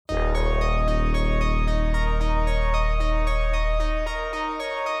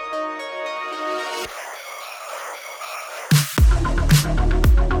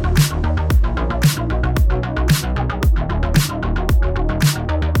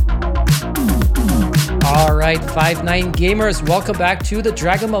right, 5-9 gamers, welcome back to the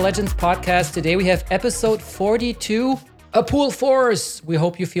Dragon Ball Legends podcast. Today we have episode 42, A Pool Force. We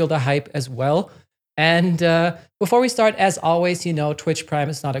hope you feel the hype as well. And before we start, as always, Twitch Prime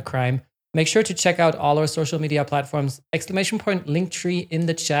is not a crime. Make sure to check out all our social media platforms, ! Linktree in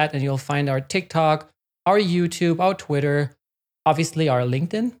the chat, and you'll find our TikTok, our YouTube, our Twitter, obviously our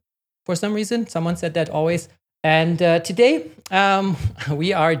LinkedIn. For some reason, someone said that always. And today,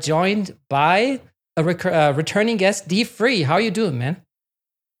 we are joined by a returning guest, D-Free. How are you doing, man?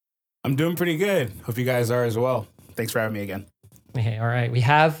 I'm doing pretty good. Hope you guys are as well. Thanks for having me again. Hey, all right. We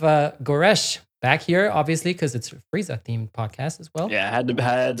have Goresh back here, obviously, because it's a Frieza-themed podcast as well. Yeah, I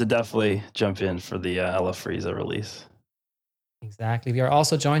had to definitely jump in for the LF Frieza release. Exactly. We are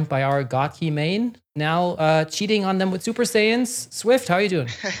also joined by our Godkey main, now cheating on them with Super Saiyans. Swift, how are you doing?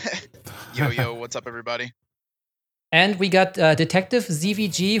 Yo, what's up, everybody? And we got Detective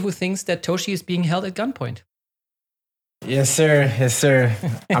ZVG, who thinks that Toshi is being held at gunpoint. Yes, sir. Yes, sir.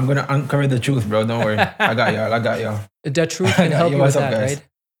 I'm going to uncover the truth, bro. Don't worry. I got y'all. The truth can help you with that,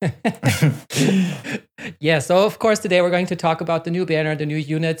 right? Yeah, so of course today we're going to talk about the new banner, the new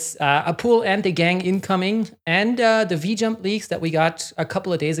units, Apul and the gang incoming, and the V-Jump leaks that we got a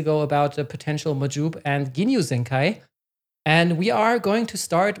couple of days ago about the potential Majub and Ginyu Zenkai. And we are going to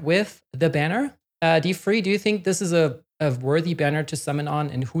start with the banner. D-Free, do you think this is a worthy banner to summon on,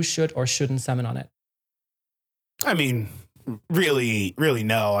 and who should or shouldn't summon on it? I mean, really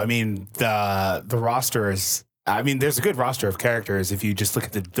no. I mean, the roster is... I mean, there's a good roster of characters if you just look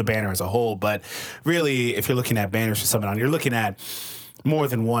at the banner as a whole. But really, if you're looking at banners to summon on, you're looking at more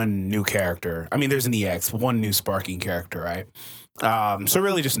than one new character. I mean, there's an EX, one new sparking character, right? So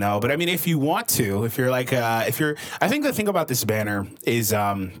really just no. But I mean, if you want to, if you're like, I think the thing about this banner is...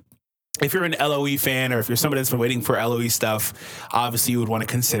 if you're an LOE fan or if you're somebody that's been waiting for LOE stuff, obviously you would want to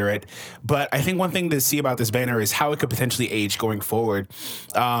consider it. But I think one thing to see about this banner is how it could potentially age going forward.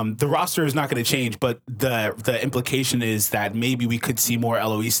 The roster is not going to change, but the implication is that maybe we could see more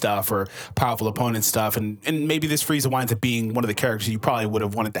LOE stuff or powerful opponent stuff. And maybe this Frieza winds up being one of the characters you probably would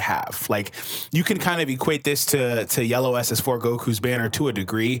have wanted to have. Like, you can kind of equate this to Yellow SS4 Goku's banner to a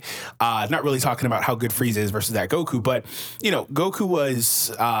degree. Not really talking about how good Frieza is versus that Goku, but, Goku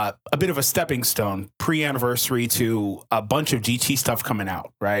was a bit of a stepping stone pre-anniversary to a bunch of GT stuff coming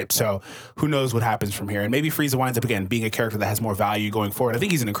out, right? So who knows what happens from here? And maybe Frieza winds up, again, being a character that has more value going forward. I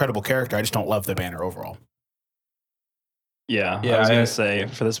think he's an incredible character. I just don't love the banner overall. Yeah, I was going to say,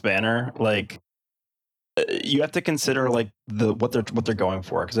 for this banner, like, you have to consider, like, what they're going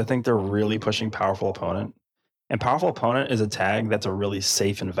for, because I think they're really pushing Powerful Opponent. And Powerful Opponent is a tag that's a really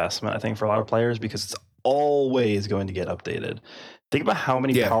safe investment, I think, for a lot of players, because it's always going to get updated. Think about how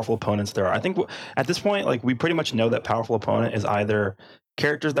many powerful opponents there are. I think at this point, like, we pretty much know that Powerful Opponent is either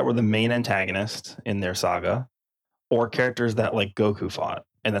characters that were the main antagonist in their saga, or characters that, like, Goku fought.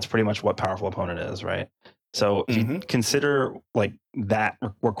 And that's pretty much what Powerful Opponent is, right? So if you consider, like, that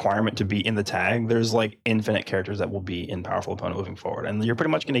requirement to be in the tag, there's, like, infinite characters that will be in Powerful Opponent moving forward. And you're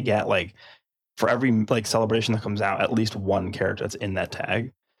pretty much going to get, like, for every, like, celebration that comes out, at least one character that's in that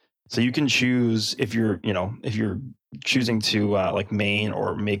tag. So you can choose if you're choosing to like main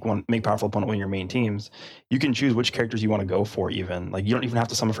or make Powerful Opponent one of your main teams, you can choose which characters you want to go for. Even, like, you don't even have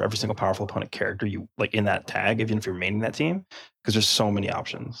to summon for every single Powerful Opponent character you like in that tag, even if you're maining that team, because there's so many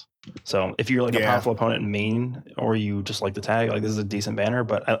options. So if you're like a Powerful Opponent main, or you just like the tag, like, this is a decent banner.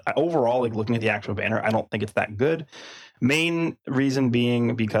 But I overall, like, looking at the actual banner, I don't think it's that good. Main reason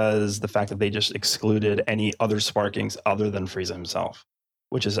being because the fact that they just excluded any other sparkings other than Frieza himself,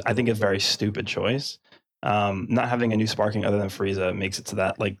 which is, I think, a very stupid choice. Not having a new sparking other than Frieza makes it so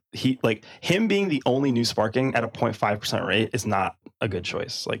that, like, him being the only new sparking at a 0.5% rate is not a good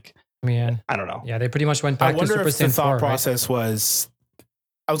choice. Like, man, I don't know. Yeah, they pretty much went back to Super Saiyan 4,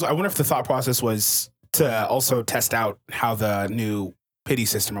 I wonder if the thought process was to also test out how the new pity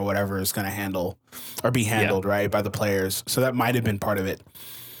system or whatever is going to handle or be handled, right, by the players. So that might have been part of it.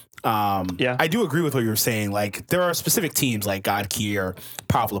 I do agree with what you were saying. Like, there are specific teams like God Key or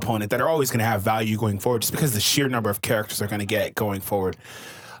Powerful Opponent that are always going to have value going forward just because the sheer number of characters they're going to get going forward.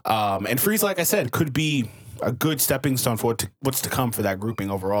 And Frieza, like I said, could be a good stepping stone for what's to come for that grouping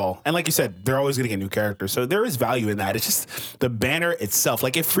overall. And like you said, they're always going to get new characters. So there is value in that. It's just the banner itself.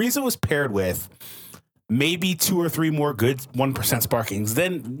 Like, if Frieza was paired with maybe 2 or 3 more good 1% sparkings,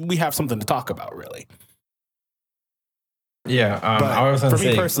 then we have something to talk about, really. Yeah, I was for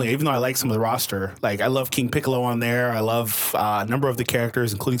me personally, even though I like some of the roster, like, I love King Piccolo on there. I love a number of the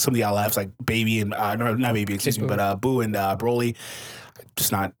characters, including some of the LFs, like Baby and not Baby, excuse me, but Boo and Broly.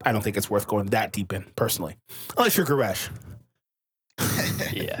 I don't think it's worth going that deep in, personally, unless you're Goresh.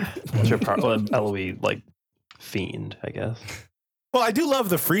 Yeah, sure. LOE, like, fiend, I guess. Well, I do love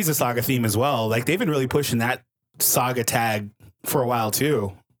the Frieza Saga theme as well. Like they've been really pushing that saga tag for a while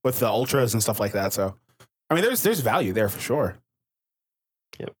too, with the ultras and stuff like that. So, I mean, there's value there for sure.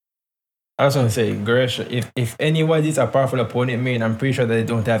 Yep. I was gonna say, Gresh, if anybody's a powerful opponent main, I'm pretty sure that they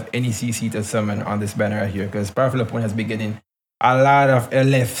don't have any CC to summon on this banner right here, because powerful opponent has been getting a lot of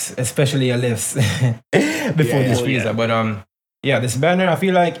LFs, especially LFs before this Frieza. Yeah. But yeah, this banner, I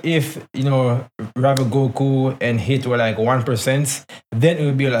feel like if, you know, Rival Goku and Hit were like 1%, then it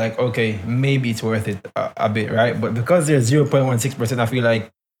would be like, okay, maybe it's worth it a bit, right? But because they're 0.16%, I feel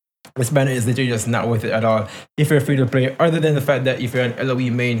like this banner is literally just not worth it at all if you're free to play, other than the fact that if you're an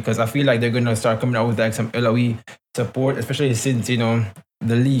LOE main, because I feel like they're going to start coming out with like some LOE support, especially since, you know,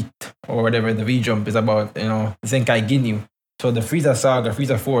 the leaked or whatever, the V-Jump is about, you know, Zenkai Ginyu. So the Frieza Saga,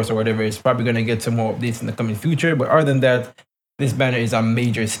 Frieza Force or whatever is probably going to get some more updates in the coming future. But other than that, this banner is a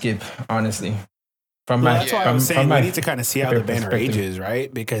major skip, honestly. That's why I was saying we need to kind of see how the banner ages,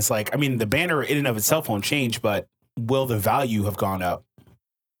 right? Because, like, I mean, the banner in and of itself won't change, but will the value have gone up?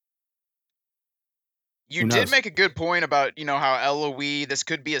 You did make a good point about, you know, how LOE, this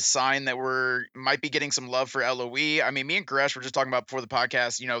could be a sign that might be getting some love for LOE. I mean, me and Gresh were just talking about before the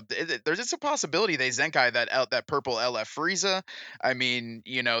podcast, you know, there's just a possibility they Zenkai that purple LF Frieza. I mean,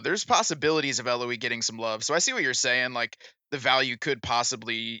 you know, there's possibilities of LOE getting some love. So I see what you're saying. Like, the value could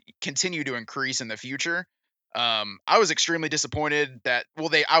possibly continue to increase in the future. I was extremely disappointed that,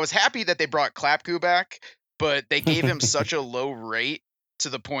 I was happy that they brought Clapku back, but they gave him such a low rate to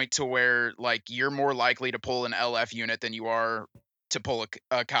the point to where, like, you're more likely to pull an LF unit than you are to pull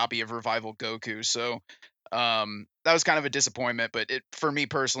a copy of Revival Goku. So that was kind of a disappointment, but for me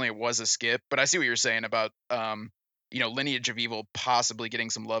personally, it was a skip. But I see what you're saying about you know, Lineage of Evil possibly getting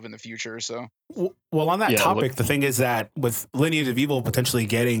some love in the future. So well, on that topic, the thing is that with Lineage of Evil potentially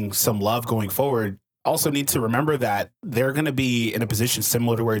getting some love going forward, also need to remember that they're going to be in a position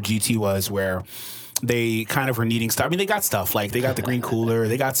similar to where GT was, where they kind of were needing stuff. I mean, they got stuff, like they got the Green Cooler,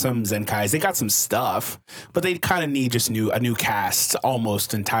 they got some Zenkais, they got some stuff, but they kind of need just a new cast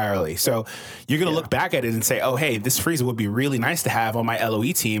almost entirely. So you're going to look back at it and say, oh, hey, this Frieza would be really nice to have on my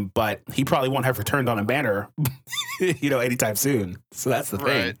LOE team, but he probably won't have returned on a banner, you know, anytime soon. So that's the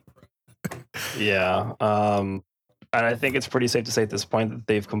thing. Yeah. And I think it's pretty safe to say at this point that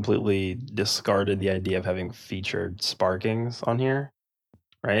they've completely discarded the idea of having featured sparkings on here.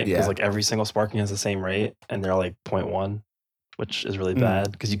 Right? Because like every single sparking has the same rate and they're like 0.1, which is really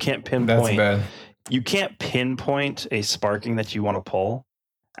bad because you can't pinpoint. That's bad. You can't pinpoint a sparking that you want to pull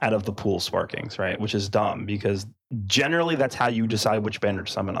out of the pool sparkings, right? Which is dumb because generally that's how you decide which banner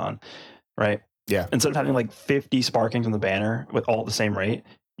to summon on, right? Yeah. Instead of having like 50 sparkings on the banner with all at the same rate,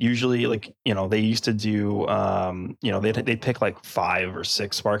 usually, like, you know, they used to do, you know, they'd pick like 5 or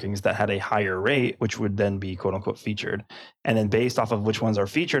 6 sparkings that had a higher rate, which would then be quote unquote featured. And then based off of which ones are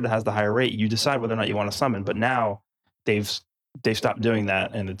featured that has the higher rate, you decide whether or not you want to summon. But now they've stopped doing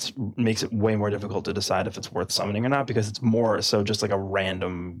that, and it makes it way more difficult to decide if it's worth summoning or not, because it's more so just like a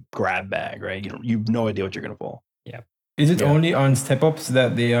random grab bag, right? You have no idea what you're gonna pull. Yeah. Is it only on step ups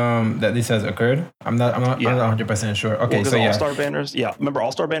that that this has occurred? I'm not 100% sure. Okay, so All-Star banners, remember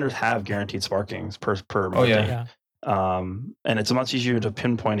All-Star banners have guaranteed sparkings per Oh yeah. And it's much easier to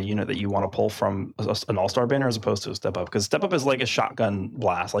pinpoint a unit that you want to pull from an All-Star banner as opposed to a step up, because step up is like a shotgun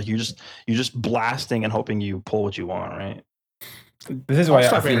blast. Like you're just blasting and hoping you pull what you want, right? This is why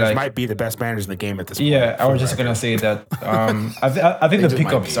All-Star I feel banners like might be the best banners in the game at this point. Yeah, I was just gonna say that. I think the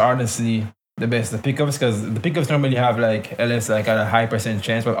pickups are honestly the best. The pickups, because the pickups normally have like LS like at a high percent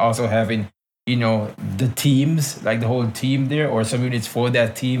chance, but also having, you know, the teams, like the whole team there, or some units for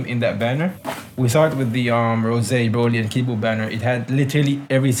that team in that banner. We saw it with the Rose, Broly, and Kibu banner. It had literally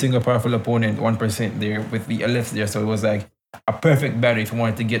every single powerful opponent 1% there with the LFs there. So it was like a perfect banner if you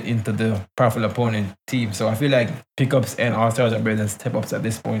wanted to get into the powerful opponent team. So I feel like pickups and All-Stars are better than step-ups at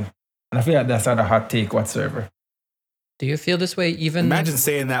this point. And I feel like that's not a hot take whatsoever. Do you feel this way even? Imagine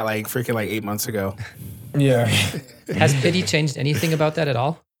saying that like freaking like 8 months ago. Yeah. Has Pity changed anything about that at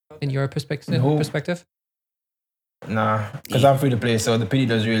all in your perspective? Nah, because I'm free to play, so the Pity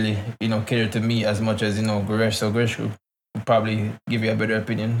does really, you know, cater to me as much as, you know, Gresh. So Gresh would probably give you a better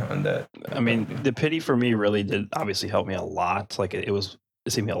opinion on that. I mean, the Pity for me really did obviously help me a lot. Like it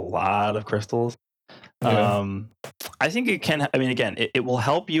saved me a lot of crystals. Yeah. I think it can. I mean, again, it will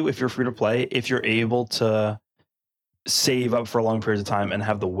help you if you're free to play, if you're able to save up for long periods of time and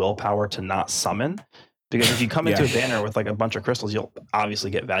have the willpower to not summon. Because if you come into a banner with like a bunch of crystals, you'll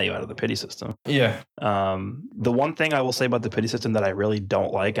obviously get value out of the Pity system. Yeah. The one thing I will say about the Pity system that I really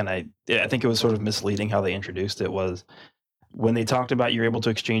don't like, and I think it was sort of misleading how they introduced it, was when they talked about you're able to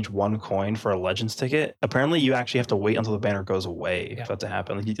exchange 1 coin for a Legends ticket, apparently you actually have to wait until the banner goes away for that to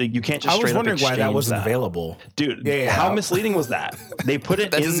happen. Like, you can't just I was straight up wondering why that wasn't exchange available. Dude, Yeah. how misleading was that? They put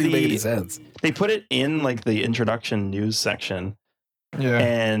it That in doesn't make any sense. They put it in like the introduction news section. Yeah.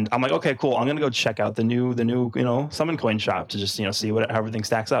 And I'm like, okay, cool. I'm gonna go check out the new summon coin shop to just see how everything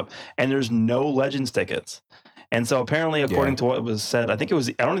stacks up. And there's no Legends tickets. And so apparently, according to what was said, I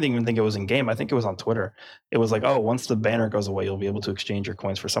don't even think it was in game. I think it was on Twitter. It was like, oh, once the banner goes away, you'll be able to exchange your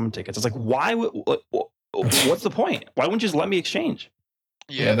coins for summon tickets. It's like, why? What's the point? Why wouldn't you just let me exchange?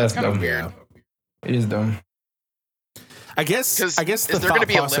 Yeah, that's kind of dumb. weird. It is dumb. I guess Is the there going to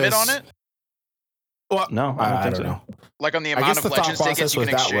be a limit on process- it? Well, No, I think don't so. know. Like on the I amount guess of the thought Legends tickets process you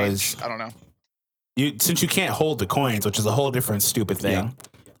can with that exchange? was- I don't know. Since you can't hold the coins, which is a whole different stupid thing.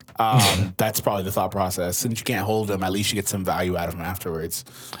 That's probably the thought process. Since you can't hold them, at least you get some value out of them afterwards.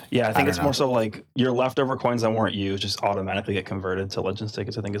 Yeah, I think it's don't more know. so like your leftover coins that weren't used just automatically get converted to Legends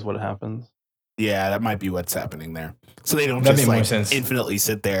tickets. I think is what happens. Yeah, that might be what's happening there. So they don't That'd just make more like sense. infinitely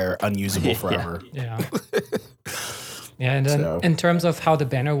sit there unusable Yeah. forever. Yeah. Yeah, and then So- in terms of how the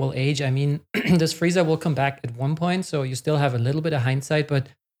banner will age, I mean, this Frieza will come back at one point, so you still have a little bit of hindsight, but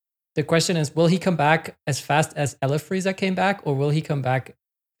the question is, will he come back as fast as Elef Frieza came back, or will he come back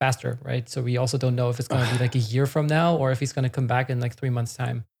faster, right? So we also don't know if it's going to be like a year from now, or if he's going to come back in like 3 months'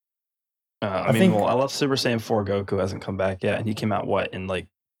 time. I think- love Super Saiyan 4 Goku hasn't come back yet, and he came out in like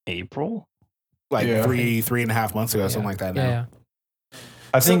April. Like Yeah. 3.5 months ago, something like that now. Yeah.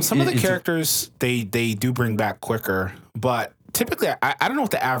 I Some, think some of the it's- characters they do bring back quicker, but typically I don't know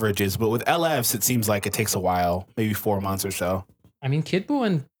what the average is, but with LFs it seems like it takes a while, maybe 4 months or so. I mean, Kid Buu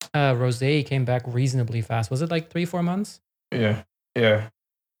and Rose came back reasonably fast. Was it like 3-4 months? Yeah.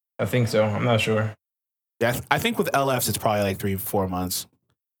 I think so. I'm not sure. Yeah, I think with LFs it's probably like 3-4 months.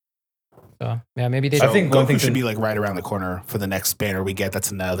 So yeah, maybe they. I So think one Goku thing should to- be like right around the corner for the next banner we get.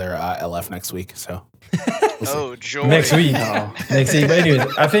 That's another LF next week. So Oh, joy. Next week. Oh. Next week. But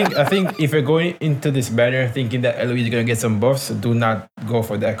anyways, I think if you're going into this banner thinking that LOE is gonna get some buffs, do not go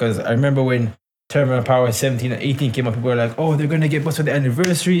for that. Because I remember when Terminal Power 17 and 18 came up, people were like, oh, they're gonna get buffs for the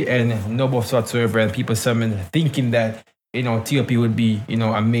anniversary, and no buffs whatsoever. And people summoned thinking that TOP would be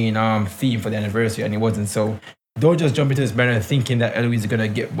a main theme for the anniversary, and it wasn't. So don't just jump into this banner thinking that LOE is gonna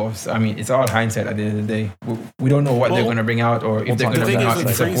get buffs. I mean, it's all hindsight at the end of the day. We don't know what they're gonna bring out, or if they're talk gonna the bring thing out is in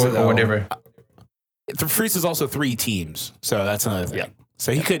with support Frieza, or though, whatever. the Freeze is also 3 teams, so that's another thing. Yeah.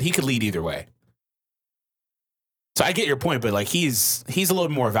 So he could lead either way. So I get your point, but like he's a little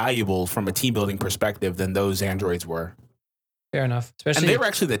more valuable from a team building perspective than those androids were. Fair enough. And Especially they were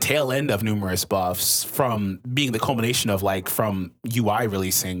actually the tail end of numerous buffs from being the culmination of from UI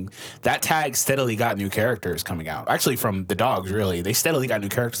releasing. That tag steadily got new characters coming out. Actually, from the dogs, really. They steadily got new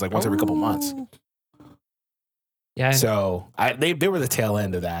characters like once every couple months. yeah, So they were the tail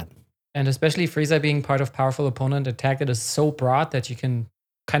end of that. and especially Frieza being part of Powerful Opponent, a tag that is so broad that you can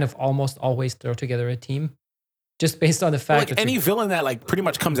kind of almost always throw together a team, just based on the fact Like that any villain that like pretty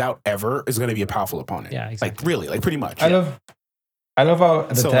much comes out ever is going to be a powerful opponent. Yeah, Like exactly. really, like pretty much. I love how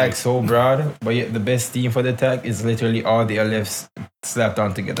the So, tag's like- so broad, but yet the best theme for the tag is literally all the LFs slapped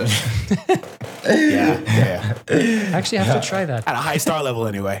on together. Yeah. I actually have to try that. At a high star level,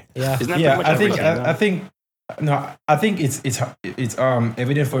 anyway. Yeah, Isn't that Yeah, pretty much I think everything, though? I think it's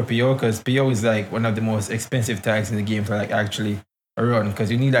evident for PO because PO is like one of the most expensive tags in the game to like actually run because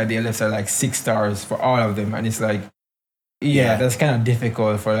you need like the LFs are like 6 stars for all of them, and it's like Yeah. that's kind of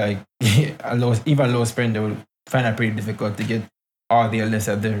difficult for like even low spender will find it pretty difficult to get all the LFs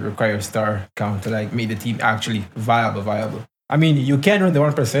at the required star count to like make the team actually viable. I mean, you can run the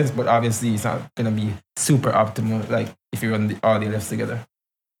 1%, but obviously it's not gonna be super optimal like if you run all the LFs together.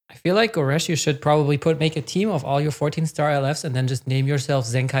 I feel like Goresh, you should probably make a team of all your 14-star LFs and then just name yourself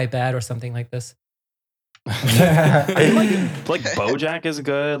Zenkai Bad or something like this. I feel like Bojack is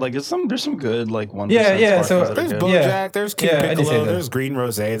good. Like there's some good like 1%. Yeah, so Spartans that are There's good. Bojack, there's King Yeah, I did say Piccolo, that. there's Green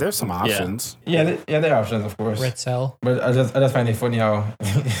Rose, there's some options. Yeah, there are options, of course. Red Cell. But I just find it funny how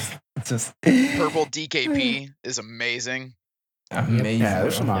it's just Purple DKP is amazing. amazing. Yeah,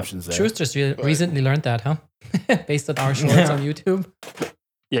 there's some bro. options there. Truth just But- recently learned that, huh? Based on our shorts on YouTube.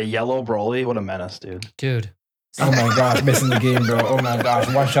 Yeah, Yellow Broly, what a menace, dude. Dude. Oh my gosh, missing the game, bro. Oh my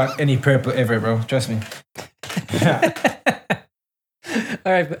gosh, one shot any purple ever, bro. Trust me.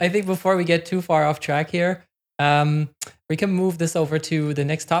 All right, but I think before we get too far off track here, we can move this over to the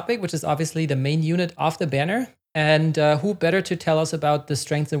next topic, which is obviously the main unit of the banner. And who better to tell us about the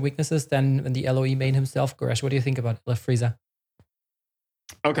strengths and weaknesses than the LOE main himself, Goresh? What do you think about Frieza?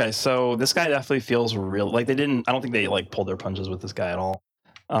 Okay, so this guy definitely feels real. Like I don't think they like pulled their punches with this guy at all.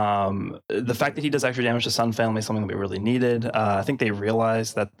 The fact that he does extra damage to Sun Family is something that we really needed. I think they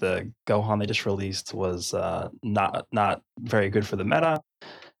realized that the Gohan they just released was not very good for the meta.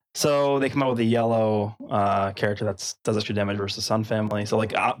 So they come out with a yellow character that does extra damage versus Sun Family. So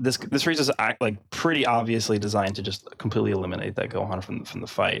like this Frieza is like pretty obviously designed to just completely eliminate that Gohan from the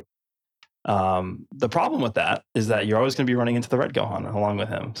fight. The problem with that is that you're always going to be running into the Red Gohan along with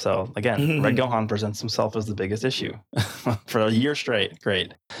him. So again, Red Gohan presents himself as the biggest issue for a year straight.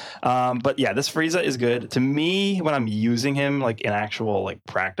 Great. But yeah, this Frieza is good. To me, when I'm using him like in actual like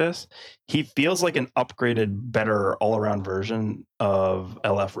practice, he feels like an upgraded, better all-around version of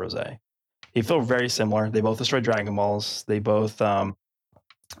LF Rose. He feels very similar. They both destroy Dragon Balls. They both they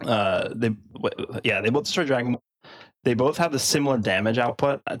both destroy Dragon Balls. They both have the similar damage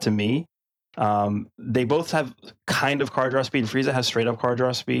output to me. They both have kind of card draw speed. Frieza has straight up card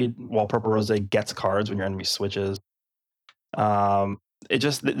draw speed, while Purple Rose gets cards when your enemy switches.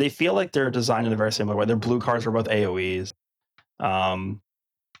 They feel like they're designed in a very similar way. Their blue cards are both AoEs.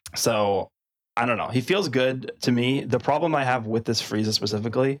 So I don't know. He feels good to me. The problem I have with this Frieza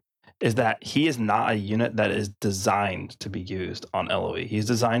specifically is that he is not a unit that is designed to be used on LoE. He's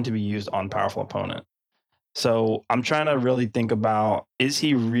designed to be used on powerful opponent. So I'm trying to really think about, is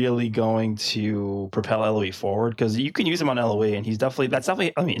he really going to propel LoE forward? Because you can use him on LoE, and it's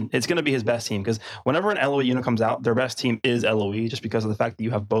going to be his best team. Because whenever an LoE unit comes out, their best team is LoE, just because of the fact that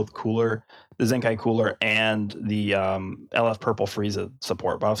you have both Cooler, the Zenkai Cooler, and the LF Purple Frieza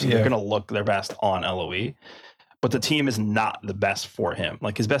support buff. So they're going to look their best on LoE. But the team is not the best for him.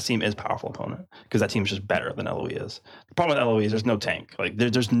 Like, his best team is powerful opponent, because that team is just better than LoE is. The problem with LoE is there's no tank. Like,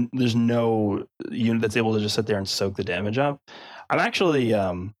 there's no unit that's able to just sit there and soak the damage up. I'm actually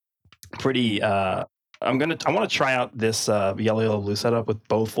pretty. I want to try out this yellow blue setup with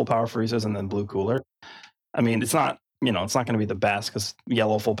both full power Friezas and then blue Cooler. I mean, it's not going to be the best, because the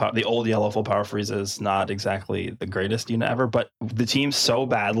old yellow full power Frieza is not exactly the greatest unit ever. But the team so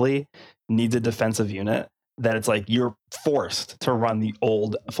badly needs a defensive unit that it's like you're forced to run the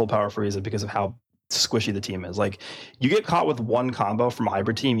old full power Frieza because of how squishy the team is. Like, you get caught with one combo from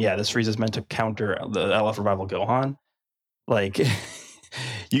Hybrid Team. Yeah, this Frieza is meant to counter the LF Revival Gohan. Like,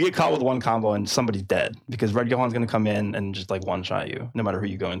 you get caught with one combo and somebody's dead, because Red Gohan's going to come in and just like one shot you, no matter who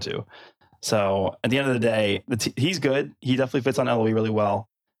you go into. So at the end of the day, he's good. He definitely fits on LoE really well.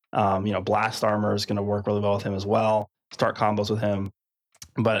 Blast Armor is going to work really well with him as well. Start combos with him,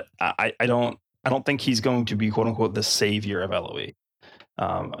 but I don't think he's going to be, quote unquote, the savior of LoE.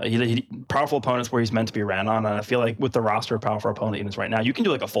 Powerful opponents where he's meant to be ran on, and I feel like with the roster of powerful opponent units right now, you can do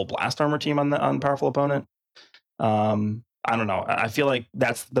like a full Blast Armor team on powerful opponent. I don't know. I feel like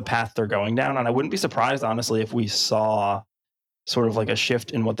that's the path they're going down, and I wouldn't be surprised, honestly, if we saw sort of like a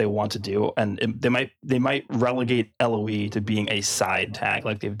shift in what they want to do, and they might relegate LoE to being a side tag,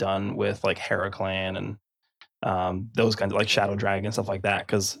 like they've done with like Heraclan and those kinds of like Shadow Dragon and stuff like that,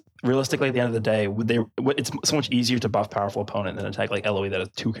 because realistically, at the end of the day, it's so much easier to buff powerful opponent than attack like LoE that has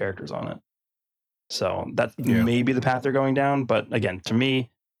two characters on it. So that may be the path they're going down. But again, to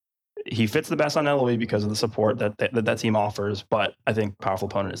me, he fits the best on LoE because of the support that team offers. But I think powerful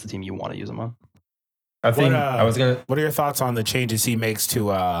opponent is the team you want to use him on. What are your thoughts on the changes he makes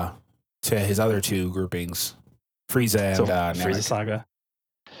to his other two groupings, Frieza and Frieza Saga?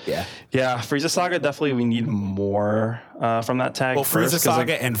 Yeah, Frieza Saga, definitely we need more from that tag. Well, Frieza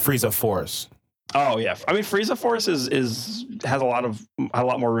Saga and Frieza Force. Oh yeah, I mean Frieza Force has a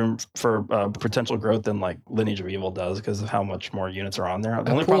lot more room for potential growth than like Lineage of Evil does, because of how much more units are on there.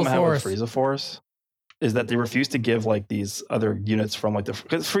 The only problem I have with Frieza Force is that they refuse to give like these other units from like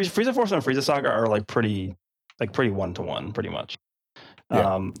because Frieza Force and Frieza Saga are like pretty 1-to-1 pretty much.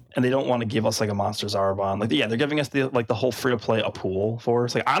 Yeah. And they don't want to give us like a Monster Zarbon. Like, they're giving us the whole free to play a pool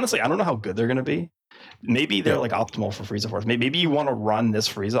Force. Like, honestly, I don't know how good they're going to be. Maybe they're like optimal for Frieza Force. Maybe you want to run this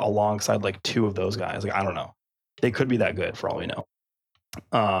Frieza alongside like two of those guys. Like, I don't know. They could be that good for all we know.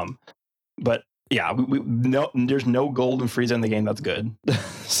 But yeah, there's no golden Frieza in the game that's good.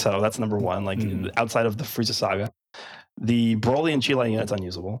 So that's number one. Like, outside of the Frieza Saga, the Broly and Chile unit's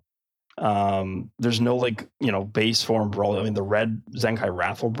unusable. There's no base form Broly. I mean, the red Zenkai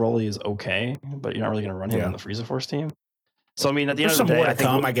Wrathful Broly is okay, but you're not really going to run him on the Frieza Force team. So I mean, at the end of the day, I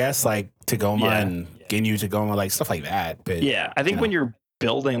think I guess like Tagoma and Ginyu Tagoma, like stuff like that. But I think when you're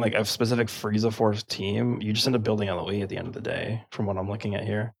building like a specific Frieza Force team, you just end up building LoE at the end of the day, from what I'm looking at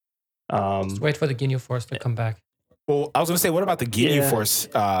here. Just wait for the Ginyu Force to come back. Well, I was going to say, what about the Ginyu Force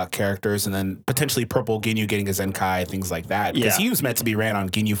characters, and then potentially Purple Ginyu getting a Zenkai, things like that? Because he was meant to be ran on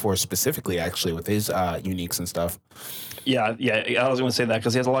Ginyu Force specifically, actually, with his uniques and stuff. Yeah, I was going to say that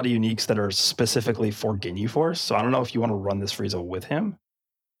because he has a lot of uniques that are specifically for Ginyu Force. So I don't know if you want to run this Frieza with him,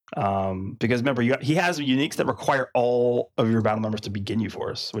 Because remember, he has uniques that require all of your battle members to be Ginyu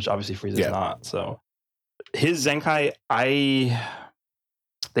Force, which obviously Frieza is not. So his Zenkai,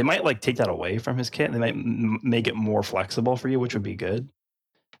 they might like take that away from his kit. They might make it more flexible for you, which would be good.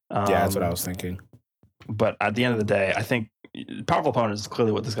 Yeah, that's what I was thinking. But at the end of the day, I think powerful opponent is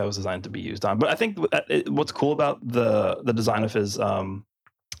clearly what this guy was designed to be used on. But I think what's cool about the design of his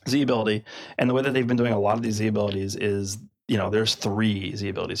Z ability and the way that they've been doing a lot of these Z abilities is, there's 3 Z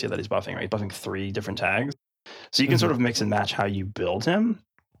abilities here that he's buffing, right? He's buffing 3 different tags. So you can sort of mix and match how you build him.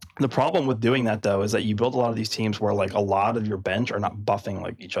 The problem with doing that, though, is that you build a lot of these teams where like a lot of your bench are not buffing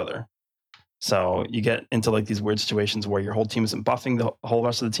like each other. So you get into like these weird situations where your whole team isn't buffing the whole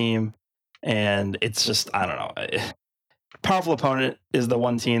rest of the team. And it's just, I don't know. Powerful opponent is the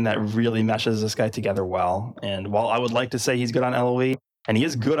one team that really meshes this guy together well. And while I would like to say he's good on LOE, and he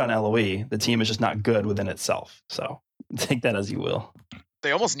is good on LOE, the team is just not good within itself. So take that as you will.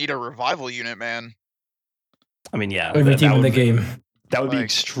 They almost need a revival unit, man. I mean, yeah. Every team in the game. That would be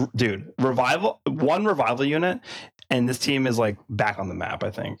dude. One revival unit, and this team is like back on the map,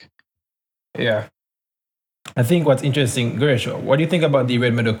 I think. Yeah. I think what's interesting, Gurish, what do you think about the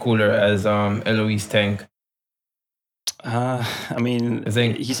Red Metal Cooler as LOE's tank? I mean, I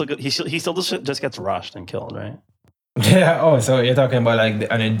think he still just gets rushed and killed, right? Yeah. Oh, so you're talking about like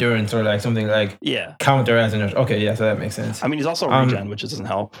an endurance or like something like counter as an okay, yeah, so that makes sense. I mean, he's also regen, which doesn't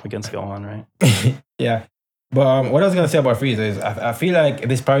help against Gohan, right? Yeah. But what I was gonna say about Frieza is I feel like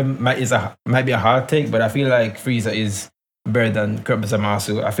this probably might be a hard take, but I feel like Frieza is better than Kurt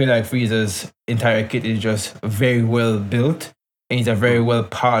Zamasu. I feel like Frieza's entire kit is just very well built and he's a very well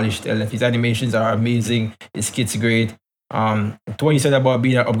polished LF. His animations are amazing. His kit's great. To what you said about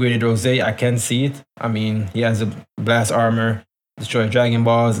being an upgraded Rose, I can see it. I mean, he has a blast armor, destroy Dragon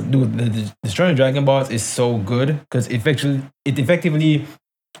Balls. Dude, the destroying Dragon Balls is so good because it effectively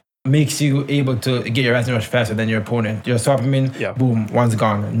makes you able to get your Rising Rush faster than your opponent. Just swap him in, boom, one's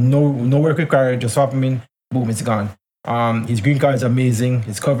gone. No work required, just swap him in, boom, it's gone. His green card is amazing,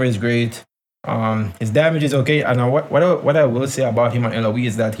 his cover is great, his damage is okay. And what I will say about him on LOE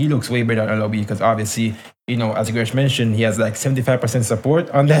is that he looks way better on LOE because obviously, as Gresh mentioned, he has like 75% support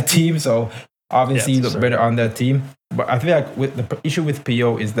on that team, so obviously he looks better on that team. But I feel like the issue with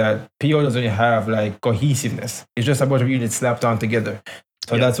PO is that PO doesn't have like cohesiveness. It's just a bunch of units slapped on together.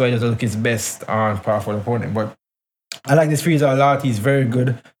 So that's why he doesn't look his best on powerful opponent. But I like this Frieza a lot. He's very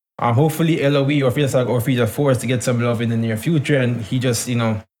good. Hopefully LOE or Frieza or Frieza Force to get some love in the near future. And he just, he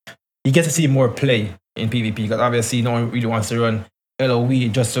gets to see more play in PvP because obviously no one really wants to run LOE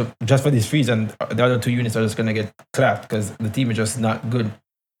just for this Frieza. And the other 2 units are just going to get clapped because the team is just not good.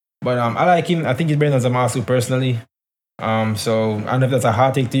 But I like him. I think he's better than Zamasu personally. So I don't know if that's a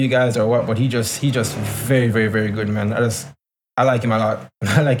hot take to you guys or what, but he just very, very, very good, man. I like him a lot.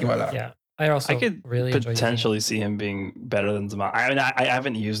 Yeah, I could really potentially see him being better than Zamasu. I mean, I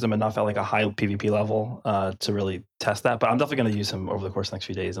haven't used him enough at like a high PvP level to really test that, but I'm definitely going to use him over the course of the next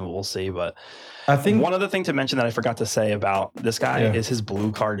few days, and we'll see. But I think one other thing to mention that I forgot to say about this guy is his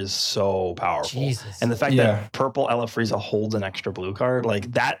blue card is so powerful, and the fact that purple LF Frieza holds an extra blue card,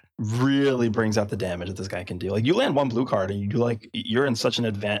 like that really brings out the damage that this guy can do. Like you land one blue card, and you're in such an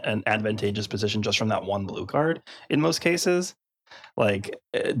advantageous position just from that one blue card in most cases. Like,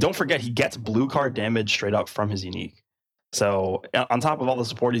 don't forget, he gets blue card damage straight up from his unique. So on top of all the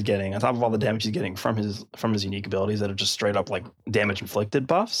support he's getting, on top of all the damage he's getting from his unique abilities that are just straight up like damage inflicted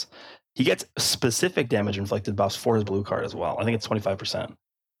buffs, he gets specific damage inflicted buffs for his blue card as well. I think it's 25%.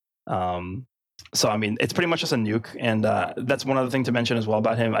 So I mean, it's pretty much just a nuke, and that's one other thing to mention as well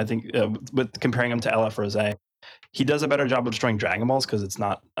about him. I think with comparing him to LF Rose, he does a better job of destroying Dragon Balls because it's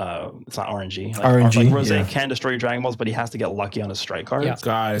not RNG. Like Rose can destroy Dragon Balls, but he has to get lucky on his strike cards. Yeah.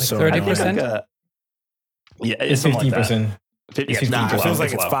 God, it's so 30%. It's 15%. It feels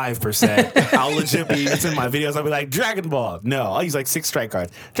like it's 5%. I'll legit be in my videos. I'll be like Dragon Ball. No, I'll use like 6 strike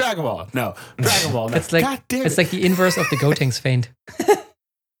cards. Dragon Ball. No, Dragon Ball. No. It's like it's like the inverse of the Gotenks feint.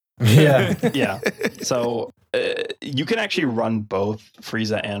 Yeah. So you can actually run both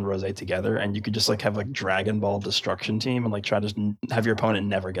Frieza and Rose together, and you could just like have like Dragon Ball destruction team and like try to have your opponent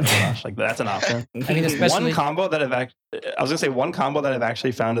never get a rush. Like that's an option. I mean, especially one combo that I've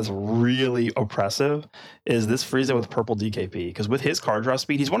actually found is really oppressive is this Frieza with purple DKP, because with his card draw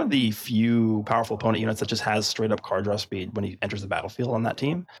speed, he's one of the few powerful opponent units that just has straight up card draw speed when he enters the battlefield on that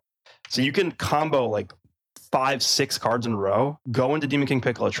team. So you can combo like 5-6 cards in a row, go into Demon King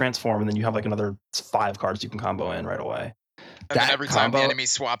Piccolo, transform, and then you have like another 5 cards you can combo in right away. And then every time the enemy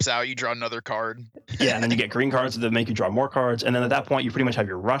swaps out, you draw another card. Yeah, and then you get green cards that make you draw more cards, and then at that point you pretty much have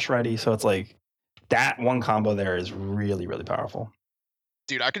your rush ready. So it's like that one combo there is really, really powerful.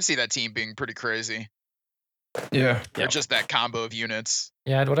 dude, I could see that team being pretty crazy. Yeah. Or just that combo of units.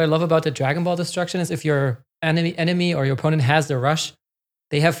 Yeah, and what I love about the Dragon Ball destruction is if your enemy or your opponent has the rush,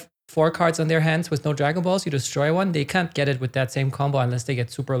 they have 4 cards on their hands with no Dragon Balls. You destroy one, they can't get it with that same combo unless they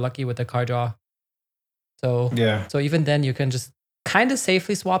get super lucky with the card draw. So Yeah. so even then, you can just kind of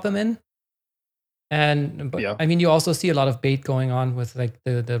safely swap them in. But Yeah. I mean, you also see a lot of bait going on with like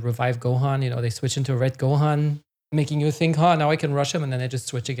the revive Gohan. You know, they switch into red Gohan, making you think, "Oh, now I can rush him," and then they just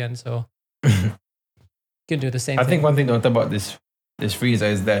switch again. So you can do the same. I thing. think one thing to note about this Frieza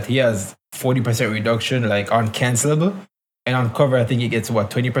is that he has 40% reduction like on cancelable, and on cover I think he gets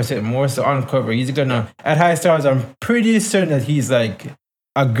 20% more. So on cover he's gonna at high stars. I'm pretty certain that he's like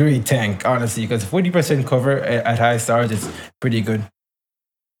a great tank, honestly, because 40% cover at high stars is pretty good.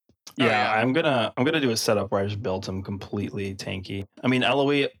 Yeah, I'm gonna do a setup where I just build him completely tanky. I mean,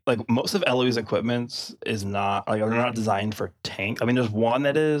 LOE, like most of LOE's equipment is not like they're not designed for tank. I mean, there's one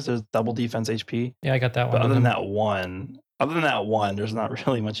that is. There's double defense HP. Yeah, I got that one. But other than that one, there's not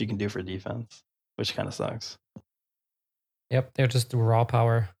really much you can do for defense, which kind of sucks. Yep, they're just raw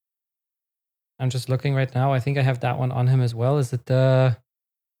power. I'm just looking right now. I think I have that one on him as well. Is it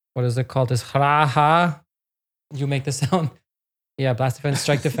what is it called? This hra-ha? You make the sound. Yeah, blast defense,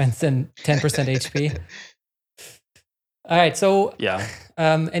 strike defense, and 10% HP. All right, so Yeah.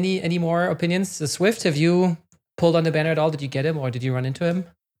 any more opinions? Swift, have you pulled on the banner at all? Did you get him or did you run into him?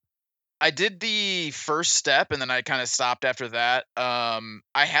 I did the first step and then I kind of stopped after that.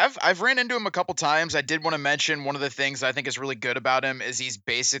 I've ran into him a couple times. I did want to mention one of the things I think is really good about him is he's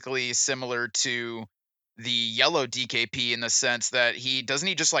basically similar to the yellow DKP in the sense that he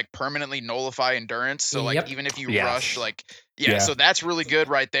just like permanently nullify endurance. So like Yep. even if you Yes. rush, like Yeah. so that's really good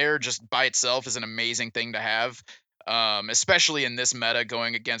right there. Just by itself is an amazing thing to have. Especially in this meta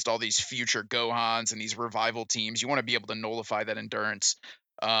going against all these future Gohans and these revival teams, you want to be able to nullify that endurance.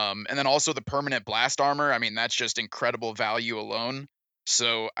 And then also the permanent blast armor. I mean, that's just incredible value alone.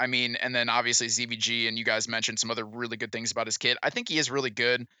 So, I mean, and then obviously ZVG, and you guys mentioned some other really good things about his kit. I think he is really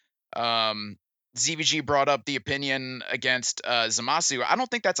good. ZVG brought up the opinion against Zamasu. I don't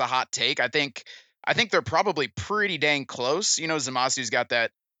think that's a hot take. I think they're probably pretty dang close. You know, Zamasu's got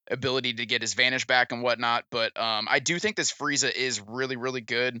that ability to get his vanish back and whatnot, but I do think this Frieza is really, really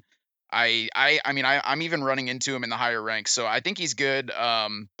good. I'm even running into him in the higher ranks, so I think he's good.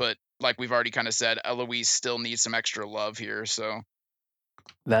 But like we've already kind of said, Eloise still needs some extra love here. So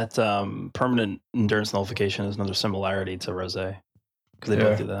That permanent endurance nullification is another similarity to Rose because they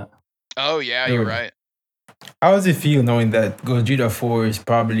both do that. oh yeah, you're Dude. right. How does it feel knowing that Gogeta 4 is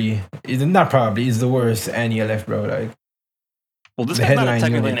the worst Annie left, bro? Like, Well, this The is not headline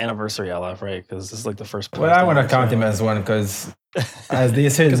technically unit. an anniversary LF, right? Because this is like the first. well, I want to count him as one because, as they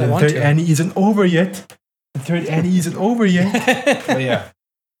said, 'Cause I the want third to. Annie isn't over yet. The third Annie isn't over yet.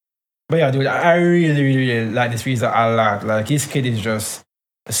 But yeah, dude, I really, really, really like this Frieza a lot. Like, his kid is just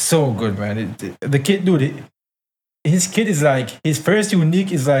so good, man. The kid, dude, his kid is like, his first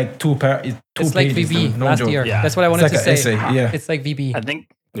unique is like two It's like pages, VB dude. No last joke. year. Yeah. That's what I It's wanted like to an say. essay, yeah. It's like VB.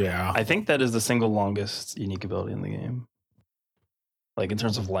 Yeah. I think that is the single longest unique ability in the game. Like in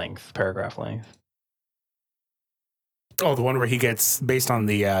terms of length, paragraph length. Oh, the one where he gets based on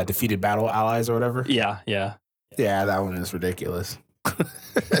the defeated battle allies or whatever. Yeah. Yeah, that one is ridiculous.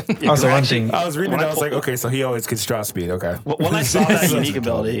 Also, one thing. I was reading it. When I was like, okay, so he always gets draw speed. Okay. When I saw that That's unique a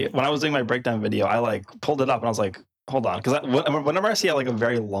ability, when I was doing my breakdown video, I like pulled it up and I was like, hold on, because whenever I see like a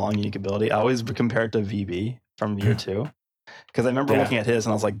very long unique ability, I always compare it to VB from year 2. Because I remember looking at his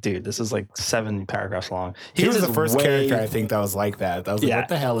and I was like, dude, this is like 7 paragraphs long. He was His the is first way- character I think that was like that. I was like, Yeah. what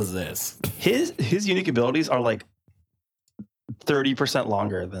the hell is this? His unique abilities are like 30%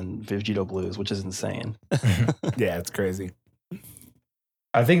 longer than Vegito Blues, which is insane. Yeah, it's crazy.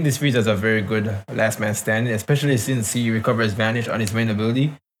 I think this Frieza is a very good last man standing, especially since he recovers Vanish on his main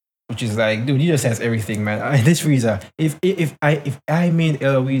ability, which is like, dude, he just has everything, man. This Frieza, if I made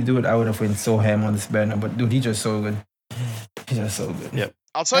LOE, dude, I would have went so ham on this banner, but dude, he's just so good. He's just so good. Yep.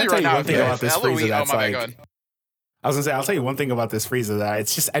 I'll tell I'll you tell right you now, one thing about if this LOE, Frieza that's oh my like- god, I was gonna say, I'll tell you one thing about this Frieza that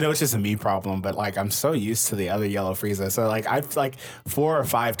it's just, I know it's just a me problem, but like I'm so used to the other yellow Frieza. So like I've like 4 or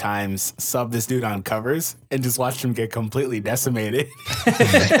 5 times subbed this dude on covers and just watched him get completely decimated.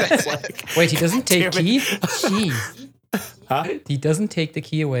 It's like, Wait, he doesn't take Damn key? it. Jeez. huh? He doesn't take the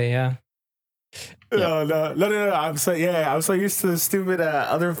key away, yeah. No. I'm so used to the stupid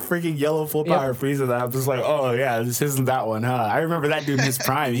other freaking yellow full power Frieza that I'm just like, oh yeah, this isn't that one, huh? I remember that dude in his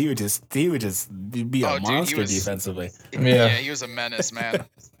prime. He would just be a Oh, dude, he monster was- defensively. Yeah. he was a menace, man.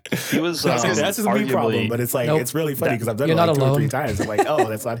 He was that's his main problem, but it's like it's really funny because I've done it like 2 or 3 times. I'm like, oh,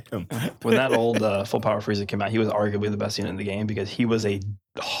 that's not him. When that old full power Frieza came out, he was arguably the best unit in the game because he was a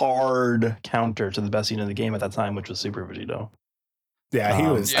hard counter to the best unit in the game at that time, which was Super Vegito. Yeah, he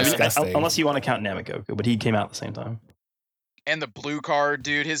was disgusting. Unless you want to count Namekoku, but he came out at the same time. And the blue card,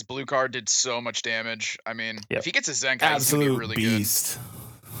 dude, his blue card did so much damage. I mean, if he gets a Zenkai, he's going to be really beast.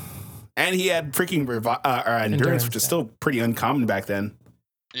 And he had freaking endurance, which is still pretty uncommon back then.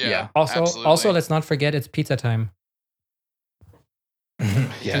 Yeah. Also, let's not forget it's pizza time.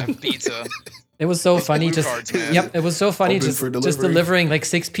 Yeah, pizza. It was so funny. It was so funny. Just delivering like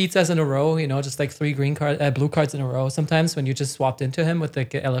 6 pizzas in a row. You know, just like 3 blue cards in a row. Sometimes when you just swapped into him with the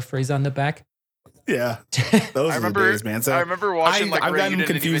LF Frieza on the back. Yeah, those are the days, man. So I remember watching I've gotten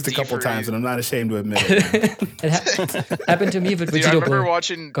confused a couple times, and I'm not ashamed to admit it. It happened to me with Vegito. I remember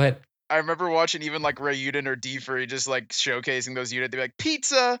watching. Go ahead. I remember watching even like Ryuden or D-Free just like showcasing those units. They'd be like,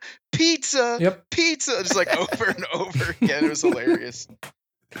 pizza, pizza, pizza, just like over and over again. It was hilarious.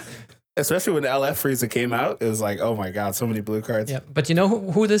 Especially when the LF Frieza came out, it was like, oh my god, so many blue cards. Yeah, but you know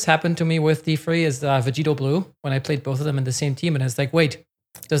who this happened to me with D-Free is Vegito Blue when I played both of them in the same team, and it's like, wait,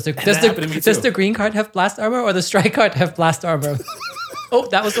 does the green card have blast armor or the strike card have blast armor? Oh,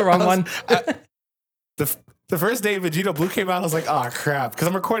 that was the wrong one. The first day Vegito Blue came out, I was like, oh crap. Because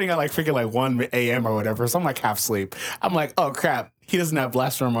I'm recording at like freaking like 1 a.m. or whatever. So I'm like half asleep. I'm like, oh crap. He doesn't have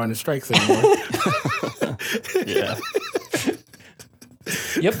blast armor on his strikes anymore. Yeah.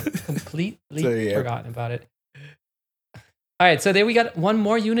 Yep. Completely forgotten about it. All right. So there we got one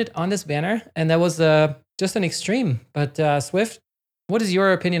more unit on this banner. And that was just an extreme. But Swift, what is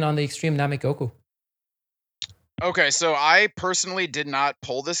your opinion on the extreme Namekoku? Okay, so I personally did not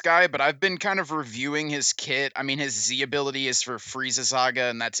pull this guy, but I've been kind of reviewing his kit. I mean, his Z ability is for Frieza Saga,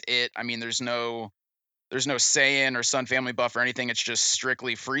 and that's it. I mean, there's no Saiyan or Sun Family buff or anything. It's just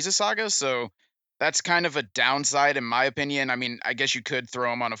strictly Frieza Saga, so that's kind of a downside in my opinion. I mean, I guess you could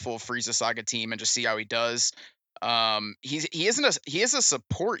throw him on a full Frieza Saga team and just see how he does. He is a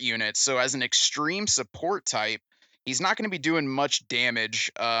support unit, so as an extreme support type, he's not going to be doing much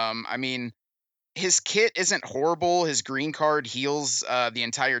damage. I mean, his kit isn't horrible. His green card heals the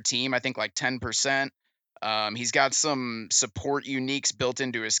entire team, I think like 10%. He's got some support uniques built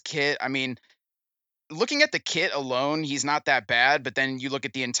into his kit. I mean, looking at the kit alone, he's not that bad, but then you look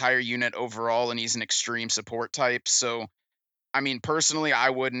at the entire unit overall and he's an extreme support type. So, I mean, personally, I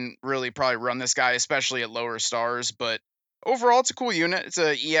wouldn't really probably run this guy, especially at lower stars, but overall, it's a cool unit. It's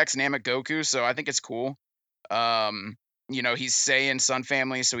a EX Namekoku, so I think it's cool. You know, he's Saiyan Sun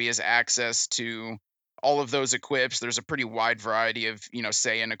Family, so he has access to all of those equips. There's a pretty wide variety of, you know,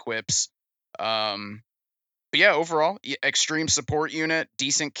 Saiyan equips. But yeah, overall, extreme support unit,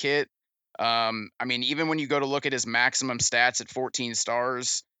 decent kit. I mean, even when you go to look at his maximum stats at 14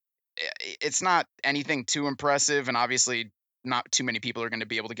 stars, it's not anything too impressive. And obviously, not too many people are going to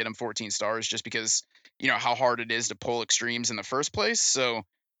be able to get him 14 stars just because, you know, how hard it is to pull extremes in the first place. So,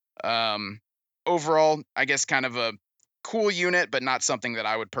 overall, I guess kind of a cool unit, but not something that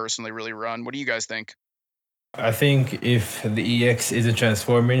I would personally really run. What do you guys think? I think if the EX isn't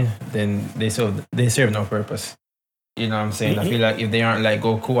transforming, then they serve no purpose. You know what I'm saying? I feel like if they aren't like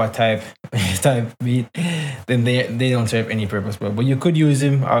Goku type beat, then they don't serve any purpose. But you could use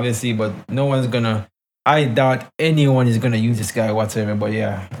him, obviously, but no one's gonna. I doubt anyone is gonna use this guy whatsoever. But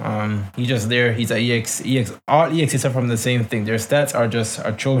yeah, he's just there. He's a EX. All EXs are from the same thing. Their stats are just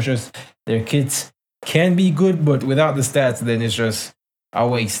atrocious. Their kits can be good, but without the stats, then it's just a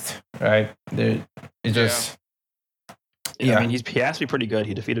waste, right? I mean, he has to be pretty good.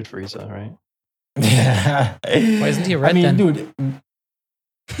 He defeated Frieza, right? Yeah. Why isn't he red then? Dude.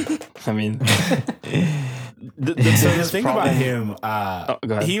 I mean, the thing about him,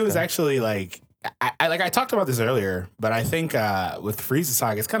 he was actually like, I talked about this earlier, but I think with Frieza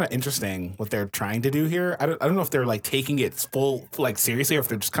Saga, it's kind of interesting what they're trying to do here. I don't know if they're like taking it full like seriously, or if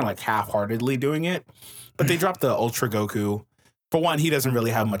they're just kind of like half-heartedly doing it. But they dropped the Ultra Goku. For one, he doesn't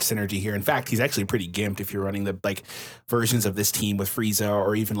really have much synergy here. In fact, he's actually pretty gimped if you're running the like versions of this team with Frieza,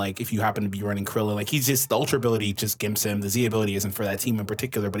 or even like if you happen to be running Krillin. Like he's just, the Ultra ability just gimps him. The Z ability isn't for that team in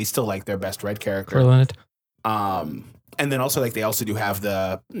particular, but he's still like their best red character. Krillin. And then also like they also do have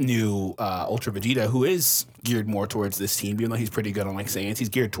the new Ultra Vegeta, who is geared more towards this team, even though he's pretty good on like Saiyans. He's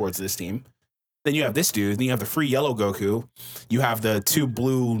geared towards this team. Then you have this dude. Then you have the free yellow Goku. You have the 2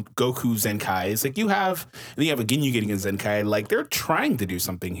 blue Goku Zenkais. Like you have a Ginyu getting a Zenkai. Like they're trying to do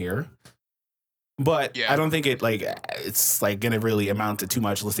something here, but I don't think it's like gonna really amount to too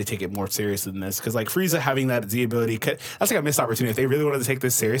much unless they take it more seriously than this. Because like Frieza having that Z ability, that's like a missed opportunity. If they really wanted to take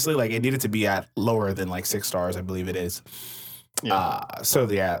this seriously, like it needed to be at lower than like 6 stars, I believe it is. So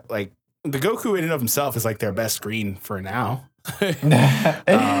like the Goku in and of himself is like their best screen for now.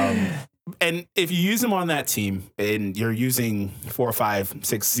 And if you use him on that team and you're using 4, 5,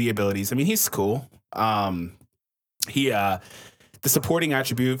 6 Z abilities, I mean, he's cool. The supporting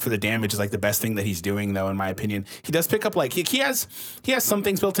attribute for the damage is like the best thing that he's doing, though, in my opinion. He does pick up like he has some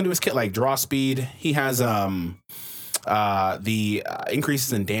things built into his kit, like draw speed. He has the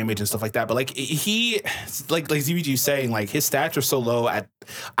increases in damage and stuff like that. But like like ZBG is saying, like his stats are so low.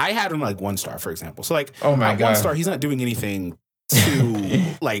 I had him like 1 star, for example. So like, oh my God, 1 star, he's not doing anything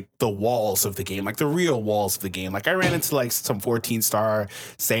to like the walls of the game, like the real walls of the game. Like I ran into like some 14-star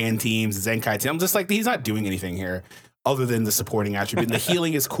Saiyan teams, Zenkai teams. I'm just like, he's not doing anything here other than the supporting attribute. And the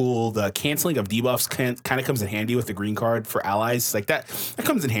healing is cool. The canceling of debuffs kind of comes in handy with the green card for allies. Like that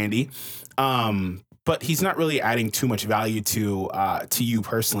comes in handy. But he's not really adding too much value to you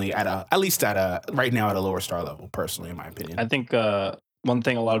personally at least right now at a lower star level, personally, in my opinion. I think one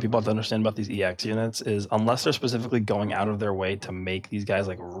thing a lot of people have to understand about these EX units is unless they're specifically going out of their way to make these guys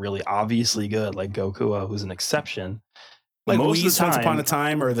like really obviously good, like Goku, who's an exception. Like Whis Once Upon a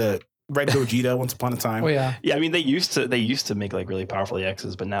Time, or the Red Gogeta Once Upon a Time. Oh yeah. Yeah, I mean they used to make like really powerful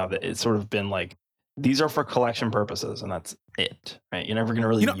EXs, but now that it's sort of been like these are for collection purposes and that's it. Right? You're never gonna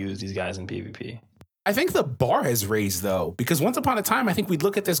really use these guys in PvP. I think the bar has raised though, because Once Upon a Time, I think we'd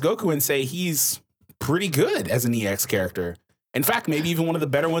look at this Goku and say he's pretty good as an EX character. In fact, maybe even one of the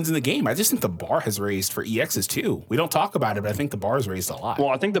better ones in the game. I just think the bar has raised for EXs too. We don't talk about it, but I think the bar has raised a lot. Well,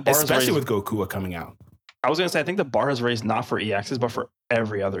 I think the bar especially with Goku coming out. I was going to say, I think the bar has raised not for EXs, but for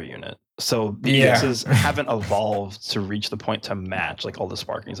every other unit. So the EXs haven't evolved to reach the point to match like all the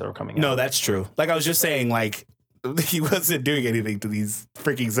Sparkings that are coming out. No, that's true. Like I was just saying, like he wasn't doing anything to these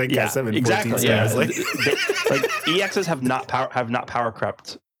freaking Zenkai 7 exactly. 14 stars. Like EXs have not power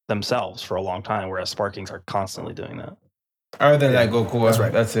crept themselves for a long time, whereas Sparkings are constantly doing that. Other than like Goku, that's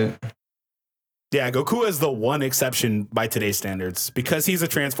right. That's it. Yeah, Goku is the one exception by today's standards because he's a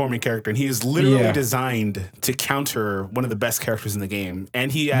transforming character and he is literally designed to counter one of the best characters in the game.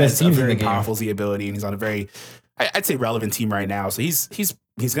 And he has a very powerful Z ability and he's on a very, I'd say, relevant team right now. So he's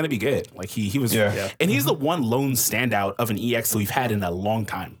going to be good. Like he was, and he's the one lone standout of an EX that we've had in a long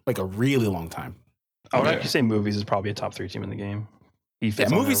time, like a really long time. I would actually say Movies is probably a top 3 team in the game.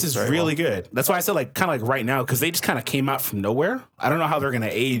 Movies is really good. That's why I said like kind of like right now because they just kind of came out from nowhere. I don't know how they're going to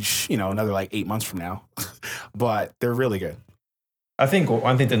age, another like 8 months from now, but they're really good. I think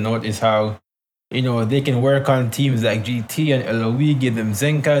one thing to note is how they can work on teams like GT and LOE, give them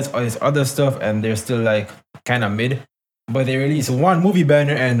Zenkais, all this other stuff, and they're still like kind of mid. But they release one movie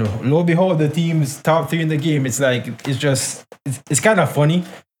banner, and lo and behold, the team's top 3 in the game. It's like it's kind of funny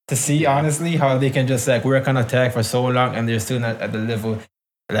to see, honestly, how they can just like work on attack for so long and they're still not at the level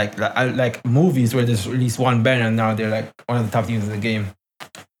like movies where there's released one banner and now they're like one of the top teams in the game.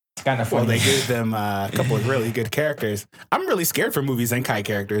 It's kind of funny. Well, they gave them a couple of really good characters. I'm really scared for movie Zenkai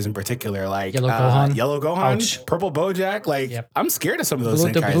characters in particular, like Yellow Gohan, Ouch. Purple Bojack. Like I'm scared of some of those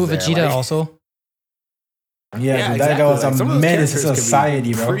Zenkais. The blue Vegeta also. Yeah, that guy was a menace to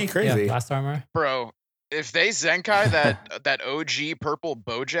society, bro. Pretty crazy. Yeah, blast armor. Bro, if they Zenkai that OG purple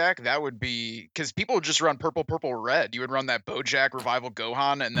Bojack, that would be because people would just run purple red. You would run that Bojack Revival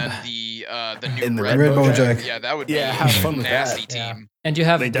Gohan and then the new red Bojack. Yeah, that would be have fun with nasty that. team. Yeah. And you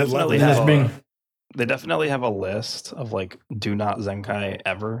have they definitely have a list of like do not Zenkai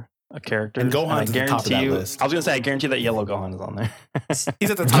ever characters. And Gohan's at the top of that list. I was gonna say I guarantee that Yellow Gohan is on there.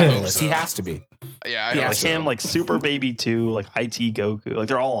 He's at the top of the list. He has to be. Yeah, like him, like Super Baby 2, like IT Goku, like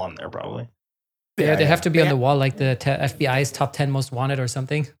they're all on there probably. Yeah, they have to be on the wall like the FBI's top 10 most wanted or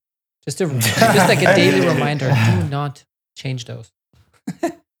something. Just like a daily reminder. Do not change those.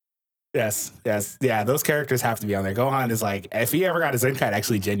 Yes. Yeah, those characters have to be on there. Gohan is like, if he ever got a Zenkai, I'd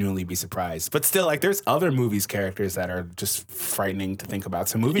actually genuinely be surprised. But still, like, there's other movies characters that are just frightening to think about.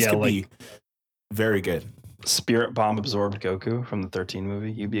 So movies could be very good. Spirit Bomb absorbed Goku from the 13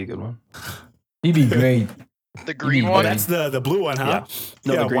 movie. You'd be a good one. He'd be great. The green one? That's the blue one, huh?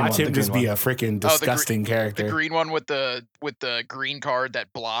 Yeah, no, watch him just be a freaking disgusting character. The green one with the green card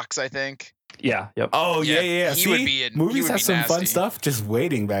that blocks, I think. Yeah. Yep. Oh yeah. He would be movies have some fun stuff just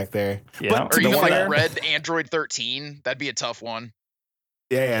waiting back there. Yeah. Or even like Red Android 13. That'd be a tough one.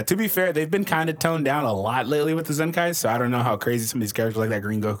 Yeah. To be fair, they've been kind of toned down a lot lately with the Zenkais, so I don't know how crazy some of these characters like that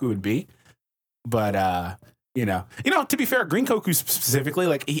Green Goku would be. But to be fair, Green Goku specifically,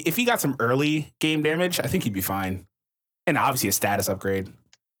 like if he got some early game damage, I think he'd be fine. And obviously a status upgrade.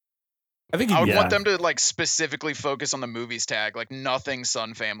 I think I would want them to like specifically focus on the movies tag, like nothing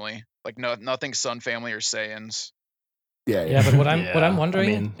Sun Family, like nothing Sun Family or Saiyans. Yeah. But what I'm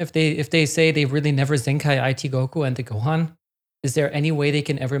wondering, if they say they really never Zenkai IT Goku and the Gohan, is there any way they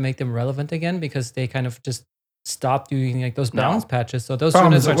can ever make them relevant again? Because they kind of just stopped doing like those balance patches. So those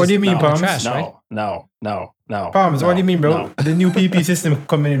units are what do you mean, Palms? trash, right? No. Palms, what do you mean, bro? No. The new PP system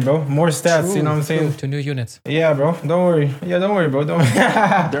coming in, bro. More stats, you know what I'm saying? To new units. Yeah, bro. Don't worry. Yeah, don't worry, bro. Don't worry. They're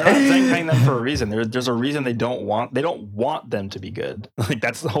not Zenkaiing them for a reason. There's a reason they don't want them to be good. Like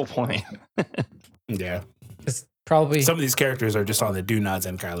that's the whole point. Yeah. It's probably Some of these characters are just on the do not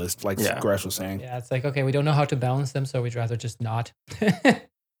Zenkai list, like Gresh was saying. Yeah, it's like, okay, we don't know how to balance them, so we'd rather just not.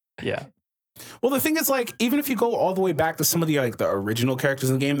 Yeah. Well, the thing is, like, even if you go all the way back to some of the like the original characters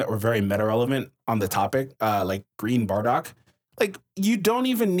in the game that were very meta relevant on the topic, like Green Bardock, like you don't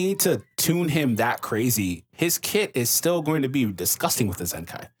even need to tune him that crazy. His kit is still going to be disgusting with the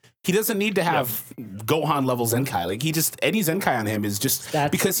Zenkai. He doesn't need to have Gohan level Zenkai. Like any Zenkai on him is just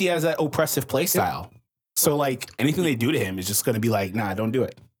because he has that oppressive playstyle. Yep. So like anything they do to him is just going to be like, nah, don't do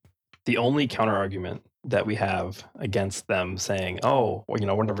it. The only counter argument that we have against them saying, oh,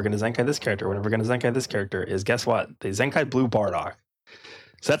 well, we're never going to Zenkai this character, we're never going to Zenkai this character, is guess what? They Zenkai Blue Bardock.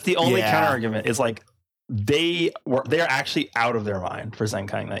 So that's the only counter argument. Is like they're actually out of their mind for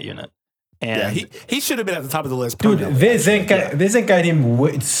Zenkaiing that unit. And he should have been at the top of the list. Dude, they Zenkai'd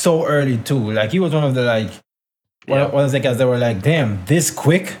him so early too. Like he was one of the one of the guys that were like, damn, this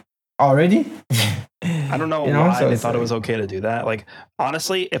quick already? I don't know why they thought it was okay to do that. Like,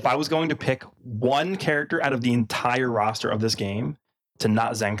 honestly, if I was going to pick one character out of the entire roster of this game to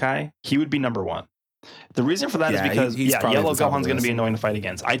not Zenkai, he would be number one. The reason for that is because, Yellow Gohan's going to be annoying to fight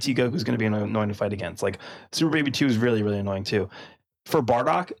against. IT Goku's going to be annoying to fight against. Like, Super Baby 2 is really, really annoying too. For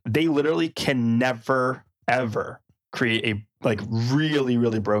Bardock, they literally can never, ever create a, really,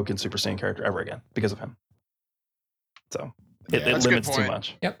 really broken Super Saiyan character ever again because of him. So... It limits too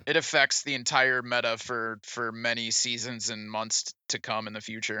much. Yep. It affects the entire meta for many seasons and months to come in the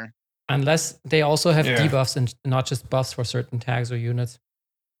future. Unless they also have debuffs and not just buffs for certain tags or units.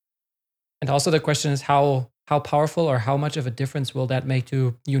 And also the question is how powerful or how much of a difference will that make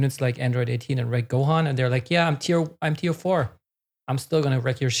to units like Android 18 and Red Gohan? And they're like, yeah, I'm tier 4. I'm still gonna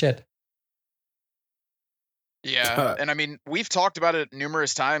wreck your shit. Yeah, and I mean, we've talked about it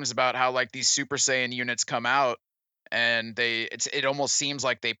numerous times about how like these Super Saiyan units come out. And it almost seems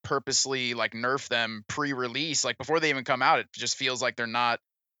like they purposely like nerf them pre-release, like before they even come out. It just feels like they're not,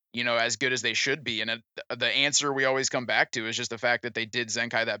 as good as they should be. And the answer we always come back to is just the fact that they did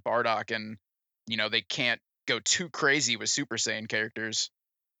Zenkai that Bardock, and they can't go too crazy with Super Saiyan characters.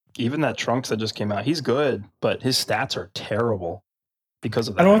 Even that Trunks that just came out, he's good, but his stats are terrible because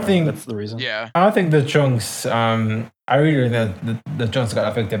of that. I don't think that's the reason. Yeah, I don't think the Trunks. I really think that the Trunks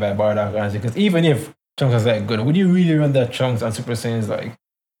got affected by Bardock, honestly, because even if Trunks is that good, would you really run that Trunks on Super Saiyans? Like,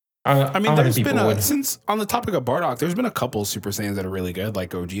 I mean, there's been since on the topic of Bardock, there's been a couple Super Saiyans that are really good, like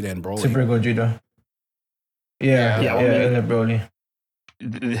Gogeta and Broly. Super Gogeta. Yeah, Broly.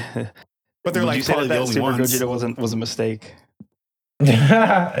 But they're like probably the only Super ones. Gogeta was a mistake.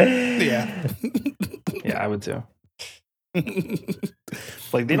 Yeah, I would too.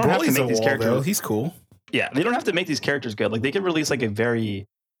 Like they don't have to make these characters. Though. He's cool. Yeah, they don't have to make these characters good. Like they could release like a very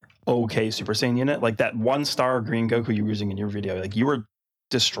okay Super Saiyan unit, like that 1-star Green Goku you were using in your video. Like you were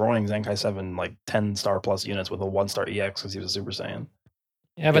destroying Zenkai 7 like 10-star plus units with a 1-star EX because he was a Super Saiyan.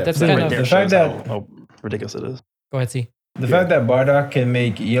 Yeah, but that's kind of the fact that how ridiculous it is. Go ahead, see. The fact that Bardock can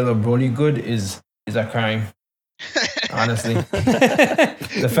make Yellow Broly good is a crime. Honestly,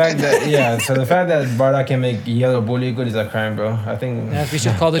 the fact that Bardock can make Yellow Broly good is a crime, bro. I think we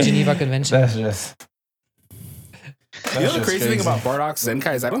should call the Geneva Convention. That's just. The other crazy thing about Bardock's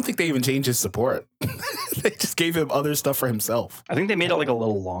Zenkai is I don't think they even changed his support. They just gave him other stuff for himself. I think they made it like a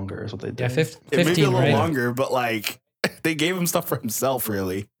little longer is what they did. Yeah, 15, it may be a little right? longer, but like they gave him stuff for himself,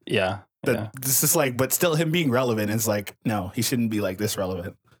 really. Yeah. This is like, but still him being relevant is like, no, he shouldn't be like this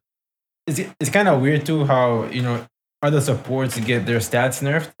relevant. It's kind of weird too how, other supports get their stats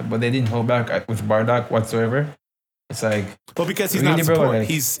nerfed, but they didn't hold back with Bardock whatsoever. It's like... Well, because he's not a support.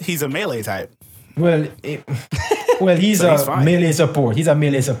 He's a melee type. Well, he's a melee support. He's a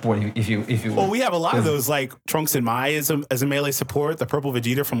melee support. If you. Well, we have a lot of those, like Trunks and Mai as a melee support. The Purple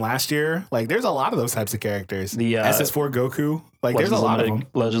Vegeta from last year. Like, there's a lot of those types of characters. The SS4 Goku. Like, there's a lot of them.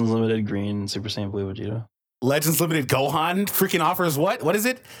 Legends Limited Green Super Saiyan Blue Vegeta. Legends Limited Gohan freaking offers what? What is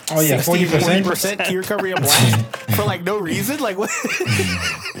it? Oh yeah, 40% key recovery on black for like no reason. Like what?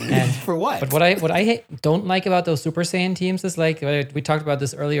 For what? But what I don't like about those Super Saiyan teams is like we talked about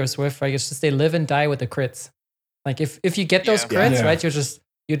this earlier, Swift. Right? It's just they live and die with the crits. Like if you get those crits, right,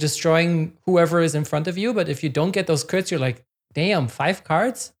 you're destroying whoever is in front of you. But if you don't get those crits, you're like, damn, 5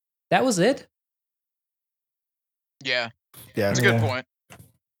 cards? That was it? Yeah, that's a good point.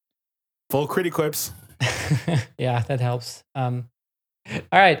 Full crit equips. Yeah, that helps. All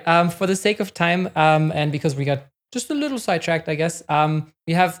right. For the sake of time, and because we got just a little sidetracked, I guess,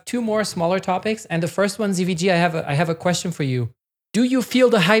 we have two more smaller topics. And the first one, ZVG, I have a question for you. Do you feel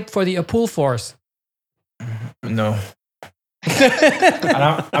the hype for the Apul Force? No. And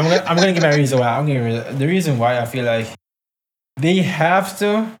I'm gonna give my reason why. The reason why I feel like they have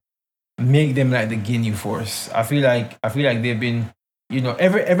to make them like the Ginyu Force. I feel like they've been,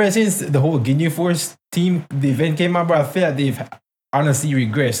 ever since the whole Ginyu Force team, the event came out, but I feel like they've honestly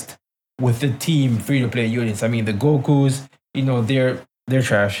regressed with the team free-to-play units. I mean, the Gokus, they're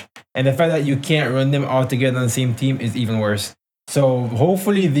trash. And the fact that you can't run them all together on the same team is even worse. So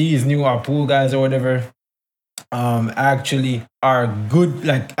hopefully these new Apul guys or whatever actually are good,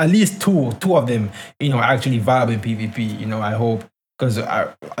 like at least two of them, actually viable in PvP. I hope, because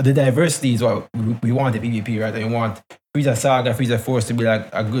the diversity is what we want in PvP, right? We want Frieza Saga, Frieza Force to be like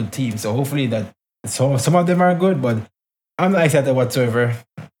a good team. So hopefully that some of them are good, but I'm not excited whatsoever.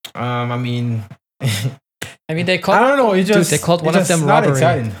 I mean, they called. I don't know. They called one of them robbery.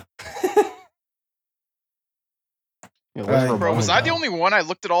 Exciting. Bro, was I the only one? I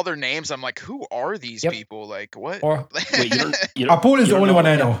looked at all their names. I'm like, who are these people? Like, what? Or wait, Apul is the only one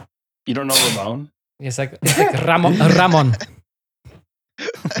I know. You don't know Ramon? It's like Ramon.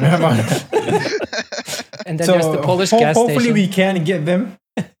 And then there's the Polish gas hopefully station. we can get them.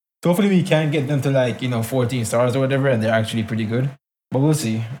 Hopefully we can get them to 14 stars or whatever, and they're actually pretty good. But we'll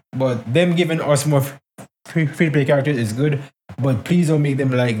see. But them giving us more free-to-play characters is good. But please don't make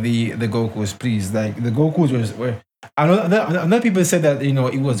them like the Gokus. Please, like the Gokus were. I know people said that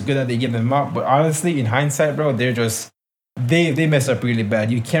it was good that they gave them up, but honestly, in hindsight, bro, they're just they messed up really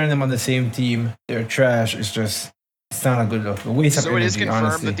bad. You carry them on the same team, they're trash. It's not a good look. A waste of energy, it is confirmed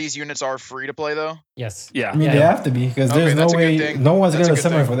honestly. that these units are free to play, though. Yes. Yeah. I mean, they have to be, because there's no way no one's gonna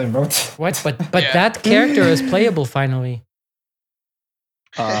summon for them, bro. What? But that character is playable finally.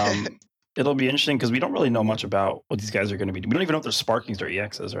 It'll be interesting because we don't really know much about what these guys are going to be. We don't even know if they're Sparkings or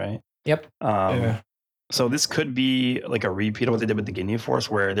EXs, right? Yep. So this could be like a repeat of what they did with the Ginyu Force,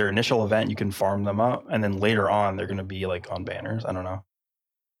 where their initial event you can farm them up, and then later on they're going to be like on banners. I don't know.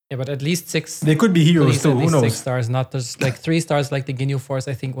 Yeah, but at least 6. They could be heroes too. Who knows? 6 stars, not just like 3 stars like the Ginyu Force.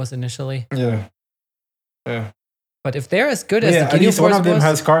 I think was initially. Yeah. But if they're as good as the Ginyu Force, at least one of them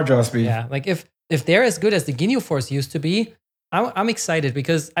has card draw speed. Yeah, like if they're as good as the Ginyu Force used to be, I'm excited,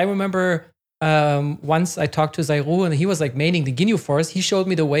 because I remember once I talked to Zairu and he was like maining the Ginyu Force. He showed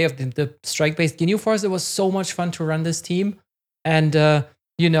me the way of the strike-based Ginyu Force. It was so much fun to run this team, and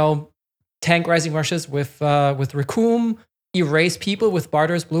tank rising rushes with Raccoon, erase people with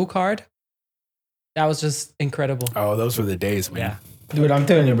Barter's blue card. That was just incredible. Oh, those were the days, man. Yeah. Dude, I'm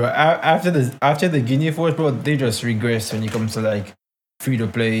telling you, bro. After the Ginyu Force, bro, they just regress when it comes to like free to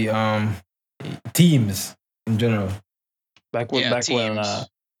play teams in general. Back when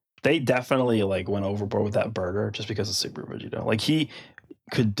they definitely like went overboard with that burger just because of Super Vegito. Like he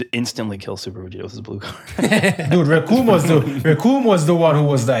could instantly kill Super Vegito with his blue card. Dude, Raccoon was the one who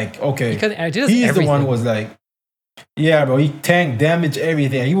was like, okay, he's everything. The one who was like, yeah, bro, he tanked, damage,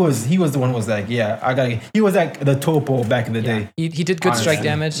 everything. He was the one who was like, yeah, he was like the topo back in the day. He did good strike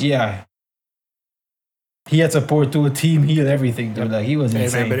damage. Yeah. He had support to a team, heal everything, dude. Like he was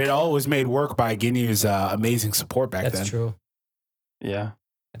insane. Man, but it always made work by Ginyu's amazing support back then. That's true. Yeah.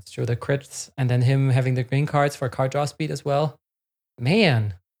 That's true. The crits, and then him having the green cards for card draw speed as well.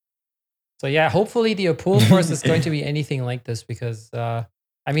 Man. So yeah, hopefully the Apul Force is going to be anything like this, because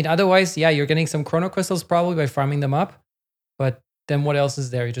otherwise, you're getting some chrono crystals probably by farming them up. But then what else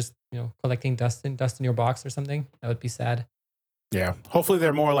is there? You're just, collecting dust in your box or something. That would be sad. Yeah. Hopefully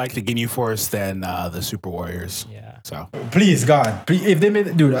they're more like the Ginyu Force than the Super Warriors. Yeah. So please, God, if they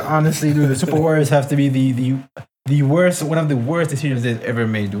made, dude, honestly, dude, the Super Warriors have to be the worst, one of the worst decisions they've ever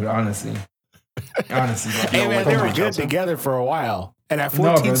made, dude. Honestly, bro. Hey, man, they were good together for a while, and at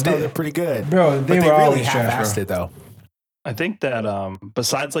 14 stars, they're pretty good. Bro, they were really always trash, it though. I think that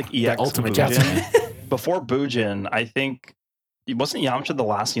besides like EX Ultimate Bujin, before Bujin, I think wasn't Yamcha the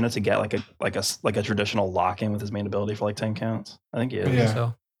last unit to get like a traditional lock in with his main ability for like 10 counts? I think he is. Yeah.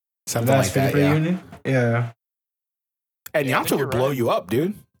 So Something like that. Yeah. And Yamcha would blow you up,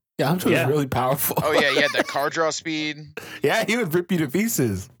 dude. Yamcha was really powerful. Oh yeah, he had that card draw speed. Yeah, he would rip you to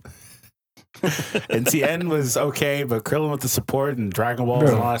pieces. And Tien was okay, but Krillin with the support and Dragon Balls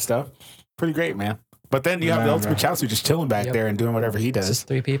and all that stuff, pretty great, man. But then you have the Ultimate Chaozu just chilling back there and doing whatever he does. Just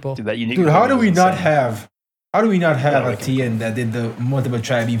 3 people. Dude, how do we not have a Tien that did the multiple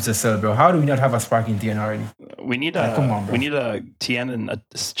tri-beams to sell, bro? How do we not have a Sparking Tien already? We need come on, bro. we need a Tien and a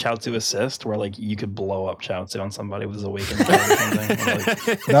Chaozu assist where like you could blow up Chaozu on somebody with his awakened or something.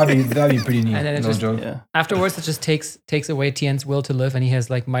 Like, that'd be pretty neat. And then it no just- joke. yeah. Afterwards, it just takes away Tien's will to live, and he has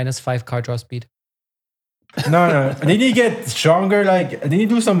like -5 card draw speed. No. Did he get stronger? Like, did he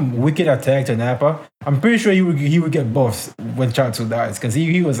do some wicked attack to Nappa? I'm pretty sure he would get buffs when Chaozu dies because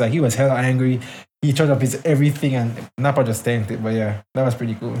he was hella angry. He charged up his everything, and Nappa just tanked it. But yeah, that was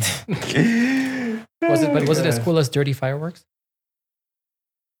pretty cool. Was it as cool as Dirty Fireworks?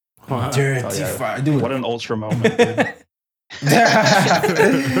 Dirty Oh, yeah. fire, dude. What an ultra moment, dude.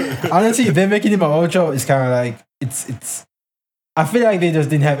 Honestly, them making him an ultra is kind of like it's. I feel like they just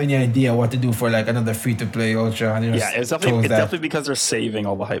didn't have any idea what to do for like another free-to-play ultra. And they just Yeah, it's chose that. definitely because they're saving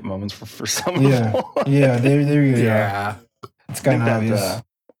all the hype moments for some Yeah, of them. yeah, they really are. Yeah. It's I kind think of that obvious.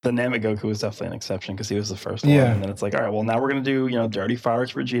 the Namek Goku was definitely an exception because he was the first Yeah. one. And then it's like, all right, well, now we're going to do, Dirty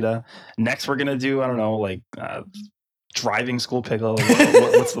Fireworks Vegeta. Next, we're going to do, I don't know, like driving school Piccolo.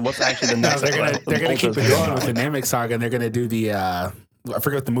 What's actually the No, next? they're gonna keep it Ultras going with the Namek Saga, and they're gonna do the I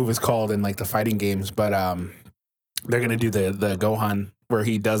forget what the move is called in like the fighting games, but they're gonna do the Gohan where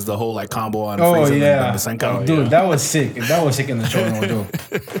he does the whole like combo on Oh Frieza yeah, and the Senkai. dude, that was sick. That was sick in the show. No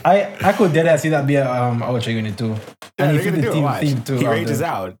joke. I could dead see that be a ultra unit too. Yeah, And they're gonna do it. Watch. too. He of rages the-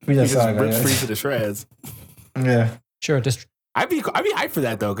 out. Frieza He just Saga, rips yeah. Frieza to shreds. Yeah. Sure, just I'd be hyped for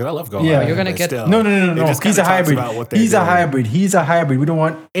that though, because I love Gohan. Yeah. You're gonna but get- still, No. it just He's kinda a talks hybrid. about what they're He's a doing. hybrid. He's a hybrid. We don't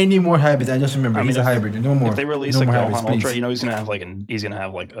want any more hybrids. I just remember I mean, he's a if- hybrid. No more. If they release no a more Gohan hybrids, Ultra, please. he's gonna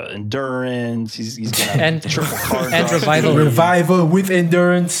have like endurance. He's gonna have And- triple card and draws. revival. Revival with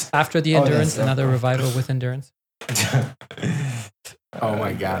endurance. after the Oh, that's endurance, so another cool. revival with endurance. Oh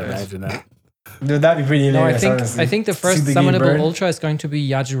my god, imagine that. Dude, that'd be pretty No, hilarious. honestly. I think the See first the game summonable burn. ultra is going to be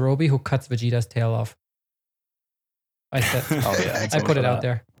Yajirobe, who cuts Vegeta's tail off. I said, Oh yeah, I put it out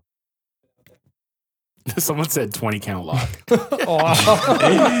there. Someone said 20 count lock. Oh.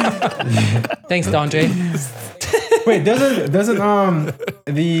 Thanks, Donjay. Wait, doesn't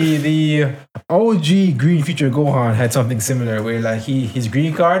the OG Green Future Gohan had something similar where like his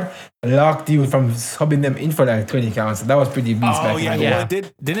green card locked you from subbing them in for like 20 counts. That was pretty beast Oh back in yeah, the day. yeah.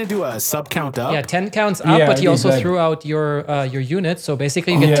 well, didn't it do a sub count up? Yeah, 10 counts up, Yeah, but he it also is like- threw out your unit. So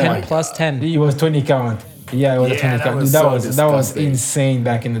basically, you get Yeah. 10 plus 10. It was 20 count. Yeah, it was a Yeah, 20 that count. was Dude, so that was disgusting. insane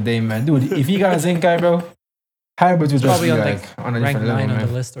back in the day, man. Dude, if you got a Zenkai, bro, hybrids would just Probably be on like like on a rank different 9 level, on the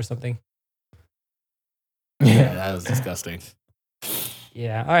man. list or something. Yeah, that was disgusting.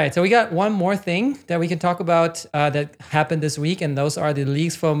 Yeah. All right. So we got one more thing that we can talk about that happened this week, and those are the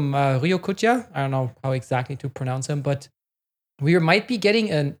leaks from Ryokutia. I don't know how exactly to pronounce him, but we might be getting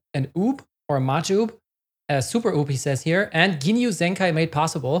an Oob or a Majoob, a Super Oob, he says here, and Ginyu Zenkai made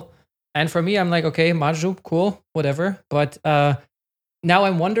possible. And for me, I'm like, okay, Majoob, cool, whatever. But now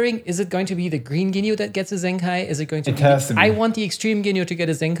I'm wondering, is it going to be the green Ginyu that gets a Zenkai? Is it going to It be? has to be. I want the extreme Ginyu to get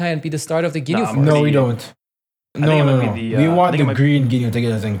a Zenkai and be the start of the Ginyu Nah, Force. No, Or we the- don't. think No, it no, might no. be the, We I want think the it might- green Ginyu to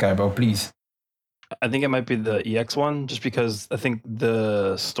get a Zenkai, bro. Please. I think it might be the EX one, just because I think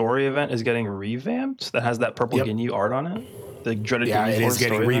the story event is getting revamped. That has that purple Yep. Ginyu art on it. The dreaded Yeah, Ginyu it Force is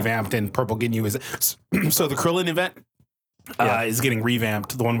getting story event. revamped, and Purple Ginyu is so the Krillin event Yeah. is getting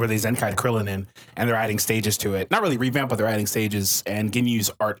revamped. The one where they Zenkai Krillin in, and they're adding stages to it. Not really revamped, but they're adding stages, and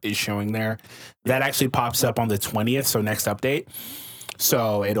Ginyu's art is showing there. That actually pops up on the 20th, so next update.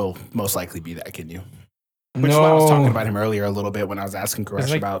 So it'll most likely be that Ginyu. Which is why I was talking about him earlier a little bit when I was asking Koresh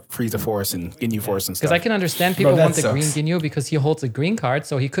like- about Frieza Force and Ginyu Force and stuff. Because I can understand people that want the sucks. green Ginyu because he holds a green card,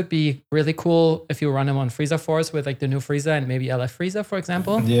 so he could be really cool if you run him on Frieza Force with like the new Frieza and maybe LF Frieza, for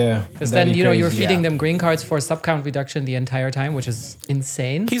example. Yeah. Because that'd then be you're crazy. feeding them green cards for sub count reduction the entire time, which is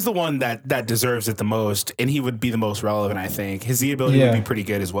insane. He's the one that deserves it the most, and he would be the most relevant, I think. His Z ability Yeah. would be pretty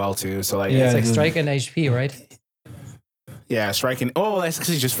good as well, too. So, like, Yeah, It's like dude. strike and HP, right? yeah, striking. Oh, that's because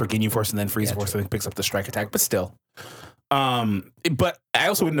he's just for Ginyu Force and then Frieza Force, so he picks up the strike attack, but still. But I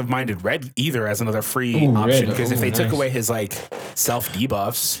also wouldn't have minded Red either as another free Ooh, option, Red. because if Ooh, they took nice. away his, like, self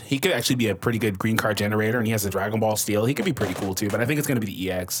debuffs, he could actually be a pretty good green card generator, and he has the Dragon Ball Steel. He could be pretty cool, too, but I think it's going to be the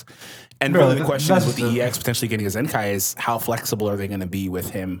EX. And Bro, really the question is that's with the the- EX potentially getting a Zenkai is how flexible are they going to be with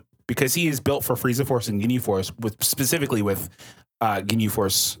him? Because he is built for Frieza Force and Ginyu Force, with specifically with Ginyu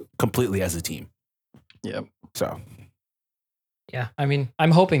Force completely as a team. Yep. So Yeah. I mean,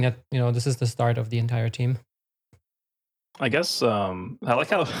 I'm hoping that, this is the start of the entire team. I guess I like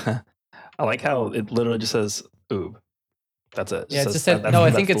how I like how it literally just says "oob." That's it. Yeah, it says just said, that- no, I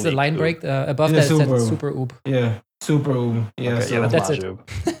that's think the it's the leak, line oob. break. Above Yeah, that, it Super said Oob. Super Oob. Yeah. Super Oob. Yeah. Okay, so, yeah, that's, That's it.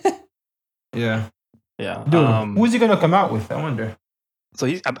 Majoob. yeah. Yeah. Dude, who's he gonna come out with? I wonder. So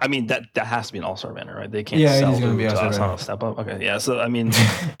he's. I mean, that has to be an all-star banner, right? They can't. Yeah, it sell is gonna be Oob to all-star us banner. on a step up. Okay, yeah. So I mean,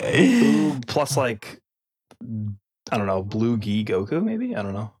 Oob plus like I don't know, Blue Gi Goku, maybe? I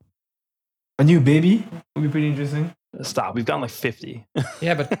don't know. A new baby would be pretty interesting. Stop. We've gotten like 50.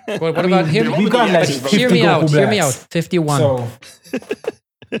 Yeah, but what about him? We've got like Hear 50 me out. Goku Hear me out. Blacks. 51. So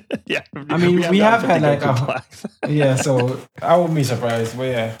Yeah. I mean, we have had like Goku Blacks. yeah. So I wouldn't be surprised, but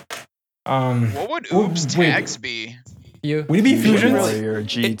yeah. What would Oob's tags be? You. Would it be fusions? Warrior,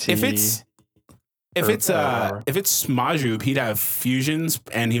 GT. If it's Majub, he'd have fusions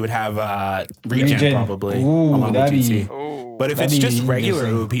and he would have regen probably Ooh, along with that'd GT. Oh, But if that'd it's just be regular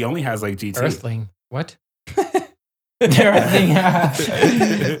interesting. Oob, he only has like GT. Earthling. What?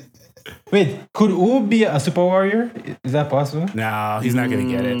 Wait, could Oob be a super warrior? Is that possible? No, he's not gonna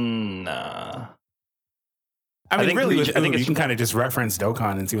get it. Nah. I mean, think really, with I think Oob, it's- you can kind of just reference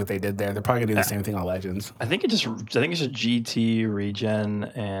Dokkan and see what they did there. They're probably gonna do the same thing on Legends. I think it's just GT, regen,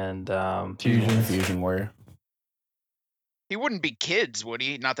 and Fusion. Fusion Warrior. he wouldn't be kids, would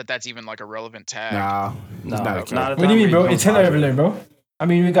he? Not that that's even like a relevant tag. No, he's No, not a kid. not at What do you mean, bro? Majub. It's hella relevant, bro. I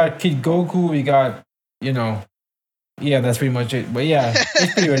mean, we got Kid Goku, we got, yeah, that's pretty much it. But yeah,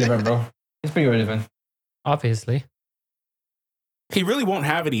 it's pretty relevant, bro. It's pretty relevant. Obviously. He really won't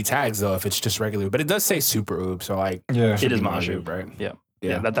have any tags though if it's just regular. But it does say Super Oob, so like Yeah. should It is be Majub. right? Yeah.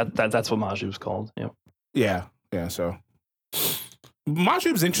 Yeah. That's what Majub's called. Yeah. Yeah. So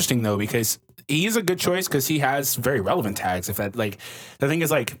Majub's interesting though because he is a good choice because he has very relevant tags. If that like the thing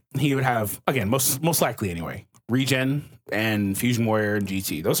is like he would have again most likely anyway Regen and Fusion Warrior and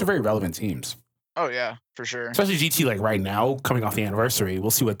GT. Those are very relevant teams. Oh yeah, for sure. Especially GT like right now coming off the anniversary. We'll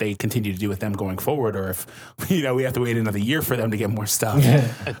see what they continue to do with them going forward, or if we have to wait another year for them to get more stuff.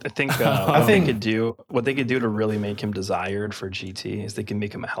 I think what they could do to really make him desired for GT is they can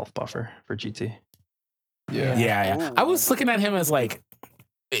make him a health buffer for GT. Yeah. I was looking at him as like,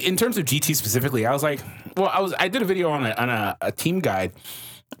 in terms of GT specifically, I was like, well, I did a video on a team guide,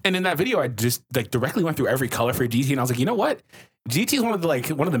 and in that video, I just like directly went through every color for GT, and I was like, you know what? GT is one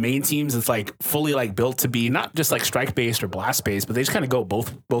of the main teams that's like fully like built to be not just like strike based or blast based, but they just kind of go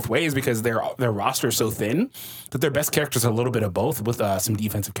both ways because their roster is so thin that their best characters are a little bit of both with some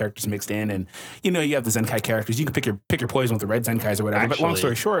defensive characters mixed in, and you have the Zenkai characters. You can pick your poison with the red Zenkais or whatever. But long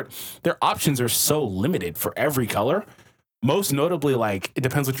story short, their options are so limited for every color. Most notably, like it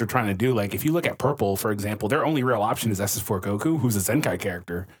depends what you're trying to do. Like if you look at purple, for example, their only real option is SS4 Goku, who's a Zenkai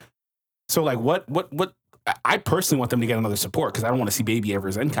character. So like what I personally want them to get another support because I don't want to see Baby ever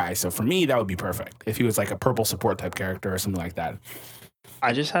Zenkai. So for me, that would be perfect if he was like a purple support type character or something like that.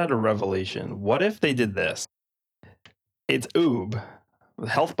 I just had a revelation. What if they did this? It's Oob,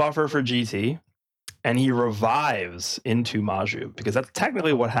 health buffer for GT, and he revives into Majub because that's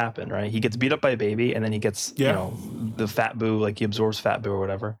technically what happened, right? He gets beat up by Baby, and then he gets the Fat Boo, like he absorbs Fat Boo or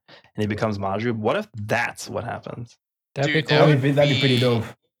whatever, and he becomes Majub. What if that's what happens? That'd Dude, be cool. That'd be pretty dope.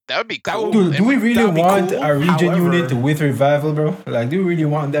 That would be cool. Dude, do we really that'd be want cool. a regen However- unit with revival, bro? Like, do we really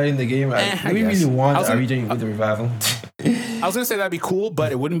want that in the game? Like, I do we guess. really want I was a gonna- regen unit with revival? I was gonna say that'd be cool,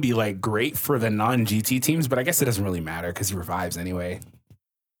 but it wouldn't be like great for the non-GT teams. But I guess it doesn't really matter because he revives anyway.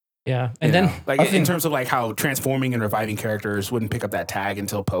 Yeah. And You then know? Like I in think- terms of like how transforming and reviving characters wouldn't pick up that tag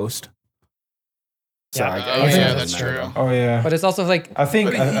until post. So Yeah. I Oh, guess yeah, it doesn't that's matter, true. though. Oh yeah, but it's also like I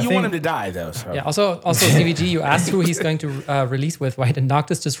think But I you think want him to die though. So. yeah, also CVG, you asked who he's going to release with, right? And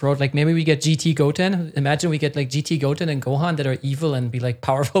Noctis just wrote like maybe we get GT Goten. Imagine we get like GT Goten and Gohan that are evil and be like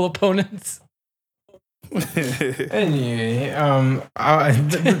powerful opponents. Anyway,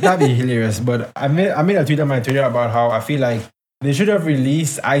 that'd be hilarious. But I made a tweet on my Twitter about how I feel like they should have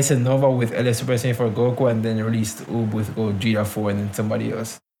released Ice and Nova with LS Super Saiyan for Goku and then released Oob with Gogeta 4 and then somebody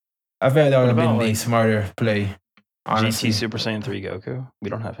else. I feel like that would have What been about, the like, smarter play. Honestly. GT Super Saiyan 3 Goku. We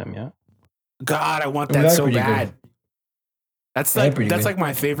don't have him yet. God, I want Oh, that that's so pretty good. bad. That's That's like pretty good. like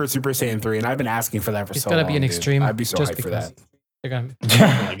my favorite Super Saiyan 3, and I've been asking for that for It's so gonna long. be an dude. extreme I'd be so just hyped for because. that. They're gonna Oh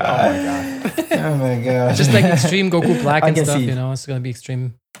my god. Oh my god. just like extreme Goku Black I and can stuff, see. you know, it's gonna be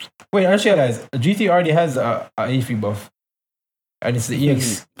extreme. Wait, I just realized GT already has a HP buff. And it's the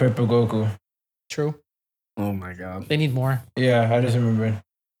EX Purple Goku. True. Oh my god. They need more. Yeah, I just remembered.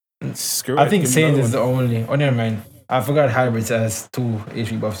 Screw I it. think Give me Saiyans another is the one. only. Oh, never mind. I forgot Hybrids has 2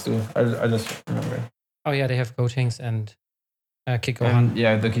 HP buffs too. I just remembered. Oh yeah, they have Gotenks and Kid Gohan. And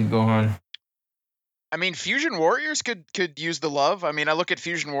yeah, the Kid Gohan. I mean, Fusion Warriors could use the love. I mean, I look at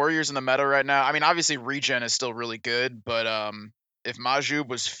Fusion Warriors in the meta right now. I mean, obviously Regen is still really good, but if Majub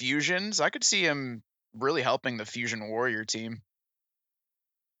was fusions, I could see him really helping the Fusion Warrior team.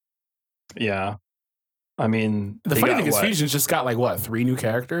 Yeah. I mean, The they funny got thing is, what? Fusion's just got like what 3 new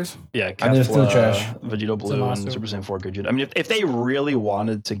characters. Yeah, And they're still Kefla, trash. Vegito Blue, and monster. Super Saiyan 4 Gogeta. I mean, if they really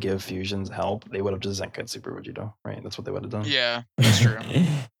wanted to give Fusions help, they would have just Zenkai Super Vegito, right? That's what they would have done. Yeah, that's true.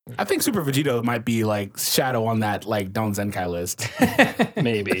 I think Super Vegito might be like shadow on that like Don't Zenkai list.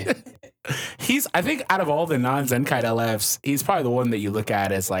 Maybe. I think out of all the non-Zenkai LFs, he's probably the one that you look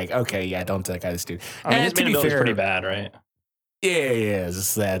at as like, okay, yeah, Don't Zenkai this dude. I mean, his to main be ability is fair, pretty bad, right? Yeah,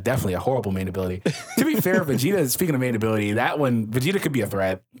 it's definitely a horrible main ability. To be fair, Vegeta, speaking of main ability, that one, Vegeta could be a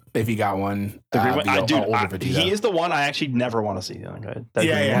threat if he got one. Older Vegeta. He is the one I actually never want to see.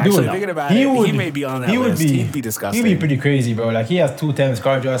 Actually thinking about he may be on that list. He'd be disgusting. He'd be pretty crazy, bro. Like, he has 2 times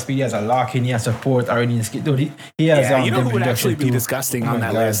card draw speed, he has a lock in, he has support already in his skill. Dude, he has you know who would actually be disgusting on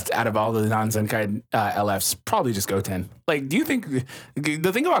that God. list out of all the non-Zenkai LFs? Probably just Goten. Like, do you think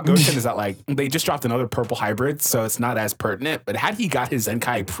the thing about Goten is that like they just dropped another purple hybrid, so it's not as pertinent. But had he got his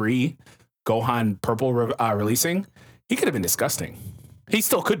Zenkai pre Gohan purple releasing, he could have been disgusting. He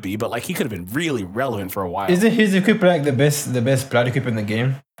still could be, but like he could have been really relevant for a while. Isn't his equip like the best plat equip in the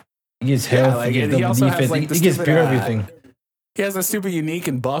game? He gives health, he gives double defense, like he gives pure everything. He has a super unique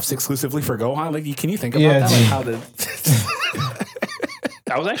and buffs exclusively for Gohan. Like, can you think about that? Like how the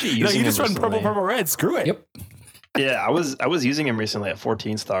I was actually using you just him run recently. purple, red. Screw it. Yep. Yeah, I was using him recently at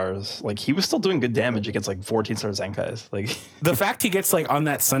 14 stars. Like, he was still doing good damage against like 14-star Zenkais. Like, the fact he gets like on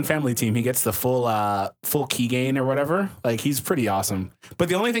that Sun Family team, he gets the full key gain or whatever. Like, he's pretty awesome. But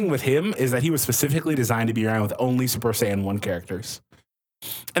the only thing with him is that he was specifically designed to be around with only Super Saiyan 1 characters.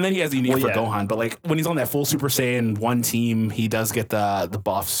 And then he has the unique for Gohan. But like when he's on that full Super Saiyan 1 team, he does get the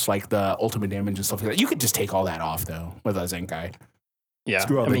buffs, like the ultimate damage and stuff like that. You could just take all that off though with a Zenkai. yeah,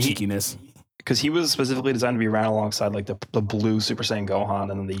 Screw all the cheekiness. Because he was specifically designed to be ran alongside like the blue Super Saiyan Gohan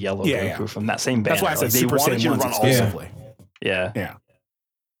and then the yellow Goku from that same banner. That's why I said like, Super Saiyan 1 exclusively. Yeah.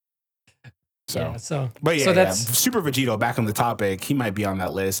 So, so that's Super Vegito back on the topic. He might be on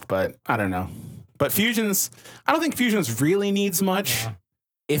that list, but I don't know. But Fusions, I don't think Fusions really needs much,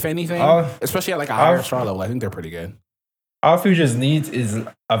 if anything, especially at like a higher star level. I think they're pretty good. All Fusions needs is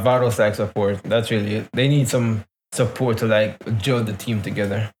a vital stack support. That's really it. They need some support to like gel the team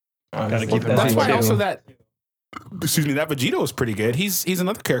together. Gotta keep it That's why also that Vegito is pretty good. He's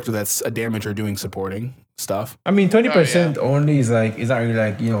another character that's a damager doing supporting stuff. I mean, 20% only is not really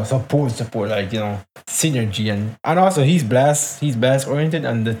like, support, like, synergy. And also he's blast oriented,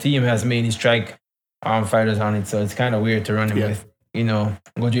 and the team has mainly strike fighters on it, so it's kind of weird to run him with,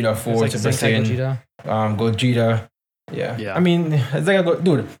 Gogeta 4, like Super Zenkai Saiyan, Gogeta. Gogeta. Yeah. I mean, Zenkai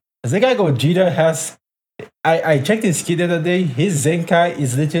Gogeta has... I checked his kit the other day. His Zenkai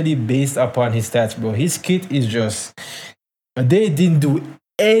is literally based upon his stats, bro. His kit is just... They didn't do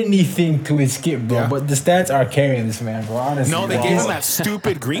anything to his kit, bro. But the stats are carrying this man, bro. Honestly. No, they gave him that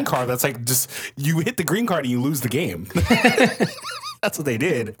stupid green card that's like just... You hit the green card and you lose the game. That's what they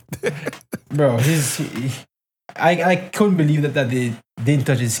did. Bro, I couldn't believe that they didn't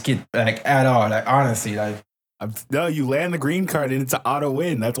touch his kit, like, at all. Like, honestly, like... No, you land the green card and it's an auto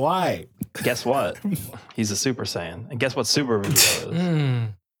win. That's why. Guess what? He's a Super Saiyan. And guess what Super Vegito is?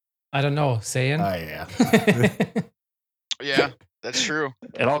 I don't know. Saiyan? Oh, yeah. Yeah, that's true.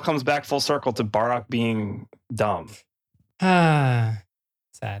 It all comes back full circle to Bardock being dumb. Sad.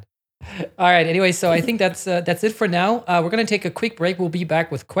 All right. Anyway, so I think that's it for now. We're going to take a quick break. We'll be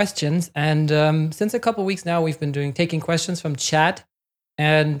back with questions. And since a couple weeks now, we've been taking questions from chat.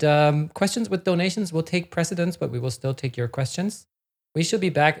 And questions with donations will take precedence, but we will still take your questions. We should be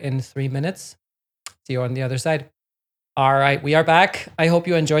back in 3 minutes. See you on the other side. All right, we are back. I hope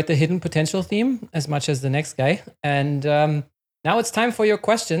you enjoyed the hidden potential theme as much as the next guy. And now it's time for your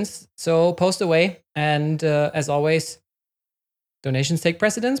questions. So post away. And as always, donations take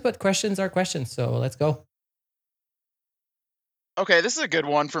precedence, but questions are questions. So let's go. Okay, this is a good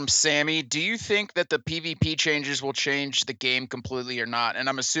one from Sammy. Do you think that the PvP changes will change the game completely or not? And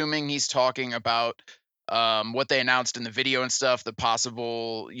I'm assuming he's talking about what they announced in the video and stuff, the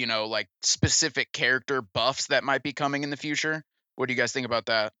possible, like specific character buffs that might be coming in the future. What do you guys think about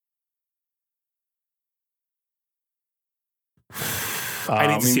that? I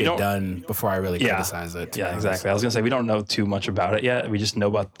need to see it done before I really criticize it. Yeah, exactly. I was gonna say we don't know too much about it yet. We just know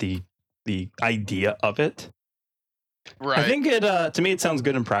about the idea of it. Right. I think to me it sounds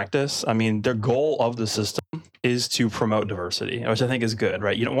good in practice. I mean, their goal of the system is to promote diversity, which I think is good,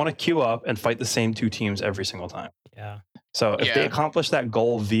 right? You don't want to queue up and fight the same 2 teams every single time. Yeah. So if they accomplish that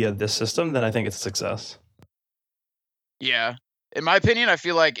goal via this system, then I think it's a success. Yeah. In my opinion, I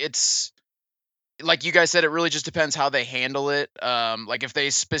feel like it's like you guys said, it really just depends how they handle it. Like if they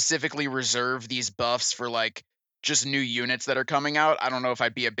specifically reserve these buffs for like just new units that are coming out, I don't know if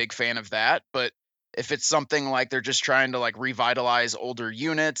I'd be a big fan of that, but if it's something like they're just trying to like revitalize older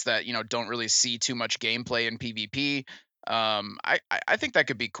units that, don't really see too much gameplay in PvP, I think that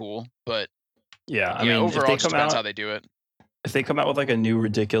could be cool. But I mean, overall, if they it just come depends out, how they do it. if they come out with like a new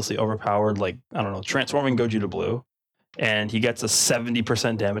ridiculously overpowered, like, I don't know, transforming Gogeta Blue, and he gets a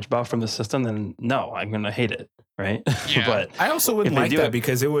 70% damage buff from the system, then no, I'm gonna hate it, right? Yeah. But I also wouldn't like that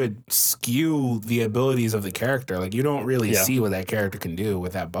because it would skew the abilities of the character. Like you don't really see what that character can do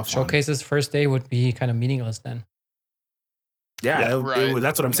with that buff. Showcase's first day would be kind of meaningless then. Yeah,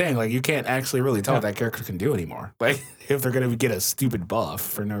 that's what I'm saying. Like you can't actually really tell what that character can do anymore. Like if they're gonna get a stupid buff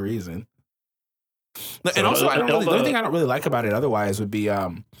for no reason. And also, the only thing I don't really like about it otherwise would be,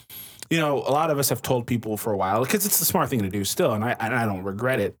 you know, a lot of us have told people for a while, because it's the smart thing to do still, and I don't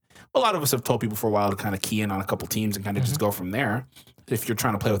regret it. A lot of us have told people for a while to kind of key in on a couple teams and kind of just go from there if you're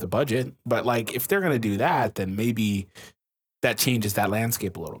trying to play with a budget. But like if they're going to do that, then maybe that changes that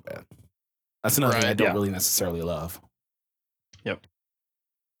landscape a little bit. That's another thing I don't really necessarily love. Yep.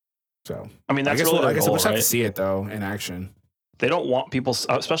 So I mean, that's I guess really I guess goal, we'll just have to right? see it though in action. They don't want people,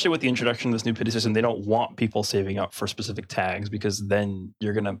 especially with the introduction of this new pity system, they don't want people saving up for specific tags because then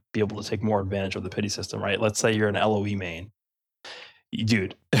you're going to be able to take more advantage of the pity system, right? Let's say you're an LOE main.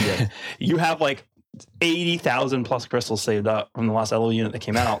 Dude, you have like 80,000 plus crystals saved up from the last LOE unit that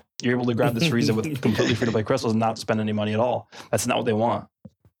came out. You're able to grab this Frieza with completely free-to-play crystals and not spend any money at all. That's not what they want.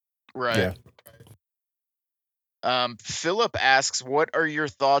 Right. Yeah. Philip asks, what are your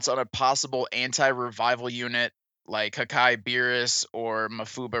thoughts on a possible anti-revival unit like Hakai Beerus or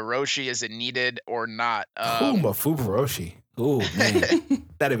Mafuba Roshi? Is it needed or not? Mafuba Roshi. Ooh, man.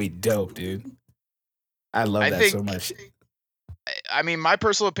 That'd be dope, dude. I love that so much. I mean, my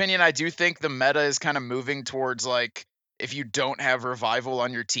personal opinion, I do think the meta is kind of moving towards like, if you don't have revival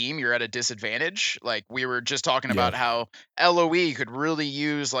on your team, you're at a disadvantage. Like we were just talking about how LOE could really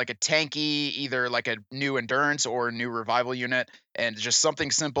use like a tanky, either like a new endurance or a new revival unit, and just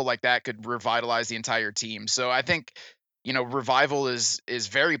something simple like that could revitalize the entire team. So I think, you know, revival is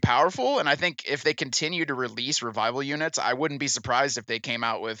very powerful, and I think if they continue to release revival units, I wouldn't be surprised if they came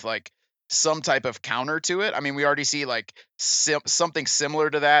out with like some type of counter to it. I mean, we already see like something similar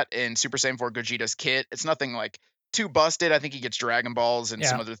to that in Super Saiyan 4 Gogeta's kit. It's nothing like too busted. I think he gets Dragon Balls and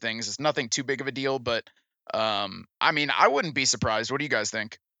some other things. It's nothing too big of a deal, but I mean, I wouldn't be surprised. What do you guys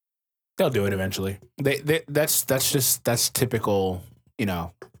think? They'll do it eventually. That's typical, you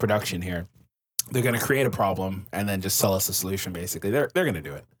know, production here. They're going to create a problem and then just sell us a solution. Basically, they're going to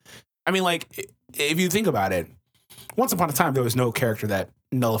do it. I mean, like if you think about it, once upon a time there was no character that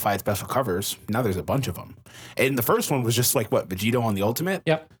nullified special covers. Now there's a bunch of them, and the first one was just like what, Vegito on the Ultimate.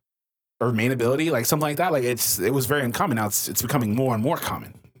 Yep. Or main ability, like something like that. Like it was very uncommon. Now it's becoming more and more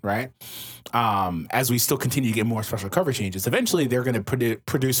common, right? As we still continue to get more special cover changes, eventually they're going to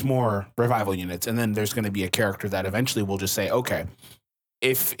produce more revival units, and then there's going to be a character that eventually will just say, okay,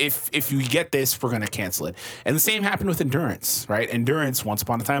 if you get this, we're going to cancel it. And the same happened with Endurance, right? Endurance, once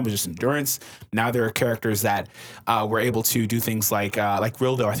upon a time, was just Endurance. Now there are characters that were able to do things like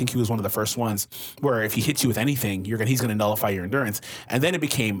Rildo. I think he was one of the first ones where if he hits you with anything, he's going to nullify your Endurance. And then it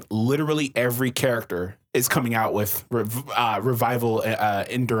became literally every character is coming out with revival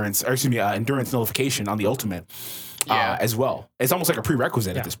endurance, or excuse me, endurance nullification on the Ultimate. As well. It's almost like a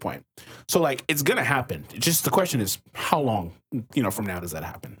prerequisite at this point. So like it's gonna happen. It's just the question is how long, you know, from now does that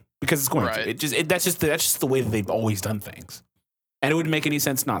happen? Because it's going to. That's just the way that they've always done things, and it wouldn't make any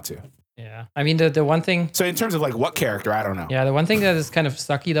sense not to. Yeah, I mean the one thing. So in terms of like what character, I don't know. Yeah, the one thing that is kind of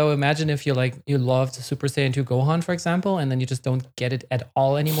sucky though. Imagine if you loved Super Saiyan 2 Gohan, for example, and then you just don't get it at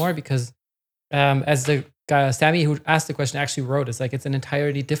all anymore because, as the guy Sammy who asked the question actually wrote, it's like it's an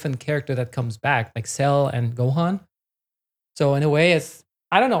entirely different character that comes back, like Cell and Gohan. So in a way,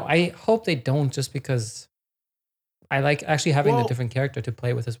 I don't know. I hope they don't, just because I like actually having a different character to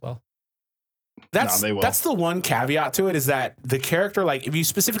play with as well. That's the one caveat to it, is that the character, like if you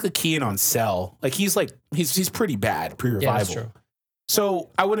specifically key in on Cell, like he's pretty bad pre-revival. Yeah, that's true. So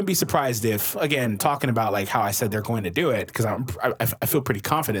I wouldn't be surprised if, again, talking about like how I said they're going to do it, because I feel pretty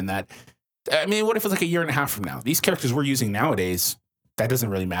confident in that. I mean, what if it's like a year and a half from now? These characters we're using nowadays, that doesn't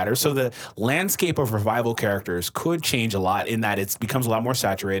really matter. So the landscape of revival characters could change a lot in that it becomes a lot more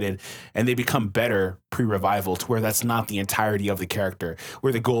saturated and they become better pre-revival, to where that's not the entirety of the character,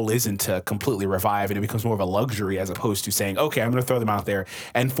 where the goal isn't to completely revive and it becomes more of a luxury as opposed to saying, okay, I'm going to throw them out there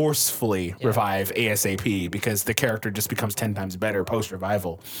and forcefully revive ASAP, because the character just becomes 10 times better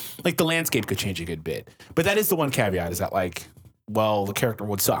post-revival. Like the landscape could change a good bit. But that is the one caveat, is that like, well, the character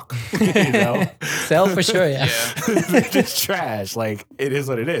would suck, you know? Cell for sure, yeah. They're just trash. Like, it is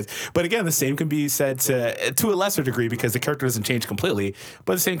what it is. But again, the same can be said to a lesser degree, because the character doesn't change completely,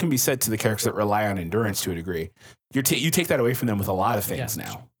 but the same can be said to the characters that rely on endurance to a degree. You take that away from them with a lot of things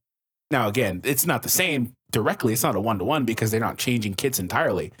now. Now, again, it's not the same directly. It's not a one-to-one because they're not changing kits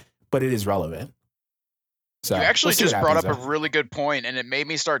entirely, but it is relevant. So you actually we'll see just what brought up happens, a really good point, and it made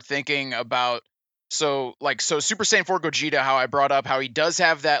me start thinking about so Super Saiyan 4 Gogeta, how I brought up how he does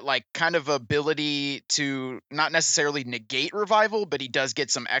have that like kind of ability to not necessarily negate revival, but he does get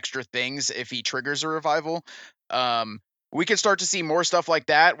some extra things if he triggers a revival. We could start to see more stuff like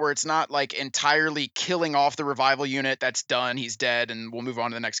that where it's not like entirely killing off the revival unit that's done, he's dead, and we'll move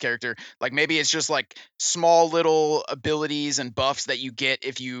on to the next character. Like maybe it's just like small little abilities and buffs that you get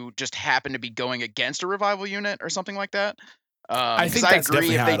if you just happen to be going against a revival unit or something like that. I think that's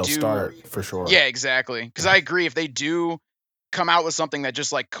definitely how it'll start for sure. Yeah, exactly. Because I agree, if they do come out with something that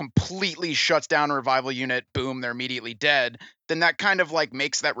just like completely shuts down a revival unit, boom, they're immediately dead, then that kind of like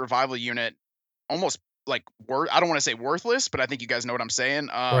makes that revival unit almost like I don't want to say worthless, but I think you guys know what I'm saying.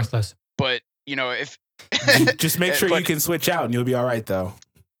 Worthless. But you know, if just make sure you can switch out and you'll be all right though.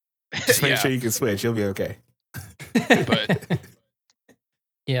 Just make sure you can switch, you'll be okay. But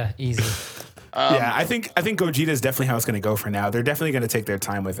yeah, easy. Yeah, I think Gogeta is definitely how it's going to go for now. They're definitely going to take their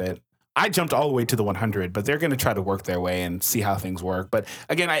time with it. I jumped all the way to the 100, but they're going to try to work their way and see how things work. But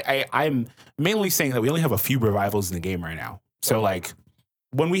again, I'm mainly saying that we only have a few revivals in the game right now. So like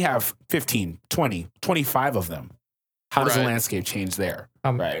when we have 15, 20, 25 of them, how does the landscape change there?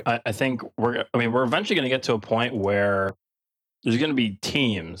 Right. I think we're eventually going to get to a point where there's going to be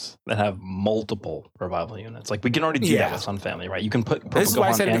teams that have multiple revival units. Like we can already do that with Sun Family, right? You can put. This is why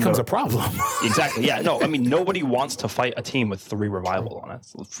I said it becomes a problem. Exactly. Yeah. No. I mean, nobody wants to fight a team with 3 revival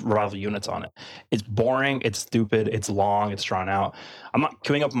units on it. It's boring. It's stupid. It's long. It's drawn out. I'm not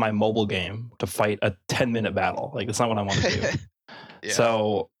queuing up my mobile game to fight a 10-minute battle. Like that's not what I want to do. Yeah.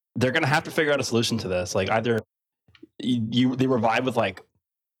 So they're going to have to figure out a solution to this. Like either they revive with like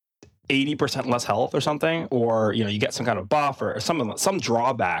 80% less health or something, or you get some kind of buff or some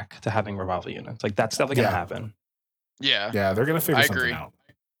drawback to having revival units. Like that's definitely gonna happen. Yeah, they're gonna figure something out.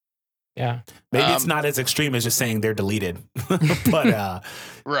 Yeah, maybe it's not as extreme as just saying they're deleted, but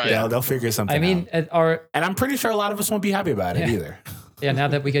they'll figure something. I mean, out. And I'm pretty sure a lot of us won't be happy about it either. Yeah, now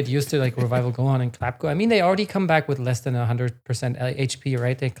that we get used to like revival Gohan and Clapco, I mean, they already come back with less than 100% HP,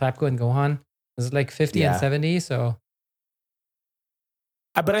 right? They Clapco and Gohan is like 50 and 70, so.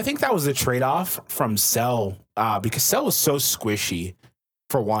 But I think that was a trade-off from Cell because Cell was so squishy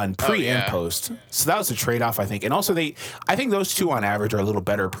for one, pre and post. So that was a trade-off, I think. And also I think those two on average are a little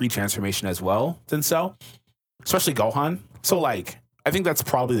better pre-transformation as well than Cell, especially Gohan. So like, I think that's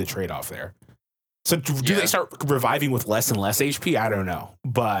probably the trade-off there. So do they start reviving with less and less HP? I don't know,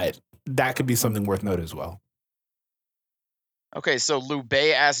 but that could be something worth note as well. Okay, so Liu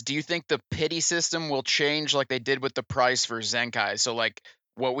Bei asked, do you think the pity system will change like they did with the price for Zenkai? So like,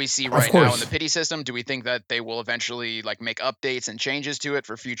 what we see right now in the pity system, do we think that they will eventually like make updates and changes to it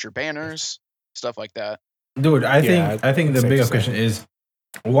for future banners, stuff like that? Dude, I think the bigger question is,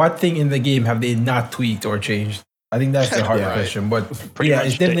 what thing in the game have they not tweaked or changed? I think that's the harder question, but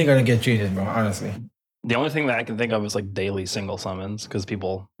it's definitely gonna get changed, bro. Honestly, the only thing that I can think of is like daily single summons because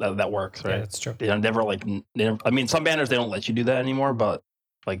people that works, right? Yeah, that's true. They never I mean, some banners they don't let you do that anymore, but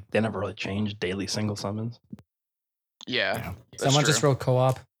like they never really changed daily single summons. Yeah. Someone just wrote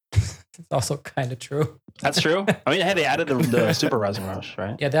co-op. It's also kind of true. That's true. I mean, hey, they added the Super Rising Rush,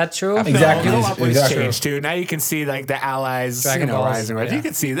 right? Yeah, that's true. Exactly. Changed too. Now you can see like the allies, Rising Rush. You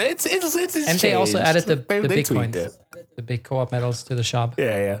can see that it's and changed. they also added the big coins, the big co-op medals to the shop.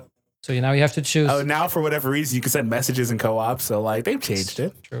 Yeah. So now you have to choose. Oh, now for whatever reason you can send messages in co-op. So like they've changed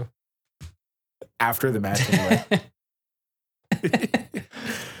it. True. After the match anyway.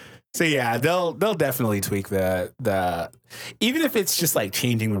 So yeah, they'll definitely tweak the even if it's just like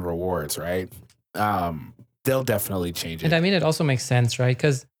changing the rewards, right? They'll definitely change it. And I mean, it also makes sense, right?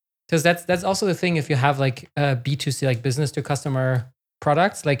 Because that's also the thing. If you have like a B2C, like business to customer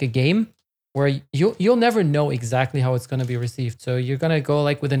products, like a game, where you'll never know exactly how it's going to be received. So you're going to go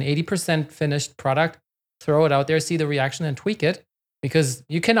like with an 80% finished product, throw it out there, see the reaction, and tweak it. Because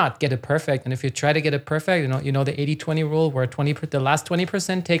you cannot get it perfect. And if you try to get it perfect, you know the 80-20 rule where the last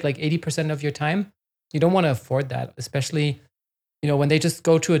 20% take like 80% of your time. You don't want to afford that, especially, when they just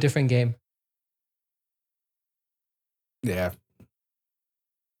go to a different game. Yeah.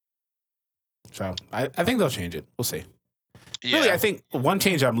 So I think they'll change it. We'll see. Yeah. Really, I think one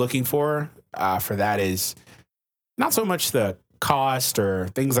change I'm looking for that is not so much the cost or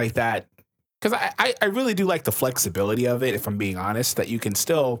things like that. Because I really do like the flexibility of it, if I'm being honest, that you can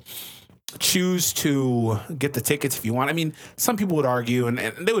still choose to get the tickets if you want. I mean, some people would argue, and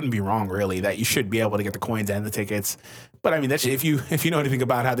they wouldn't be wrong, really, that you should be able to get the coins and the tickets. But I mean, that's if you know anything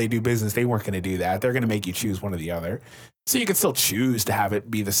about how they do business, they weren't going to do that. They're going to make you choose one or the other. So you can still choose to have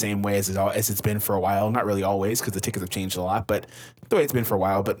it be the same way as it's been for a while. Not really always, because the tickets have changed a lot, but the way it's been for a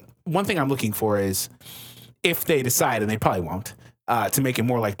while. But one thing I'm looking for is if they decide, and they probably won't, to make it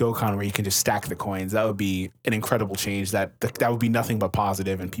more like Dokkan where you can just stack the coins, that would be an incredible change. That would be nothing but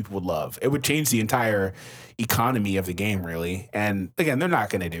positive, and people would love. It would change the entire economy of the game, really. And again, they're not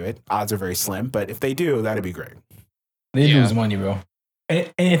going to do it. Odds are very slim, but if they do, that'd be great. They lose money, bro.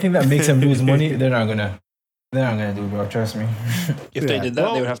 Anything that makes them lose money, they're not gonna do, bro. Trust me. If they did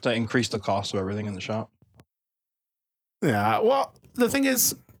that, they would have to increase the cost of everything in the shop. Yeah. Well, the thing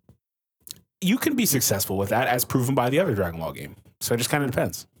is, you can be successful with that, as proven by the other Dragon Ball game. So it just kind of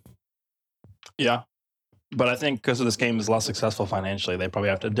depends. Yeah. But I think because of this game is less successful financially, they probably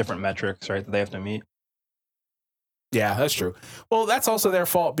have different metrics, right, that they have to meet. Yeah, that's true. Well, that's also their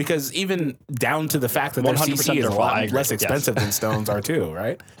fault, because even down to the fact that their CC is a lot less expensive than Stone's are too,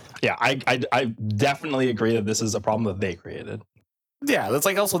 right? Yeah, I definitely agree that this is a problem that they created. Yeah, that's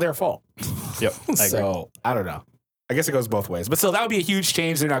like also their fault. Yep. So I don't know. I guess it goes both ways. But still, that would be a huge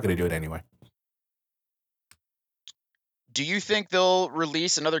change. They're not going to do it anyway. Do you think they'll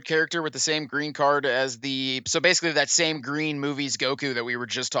release another character with the same green card as so basically that same green movies Goku that we were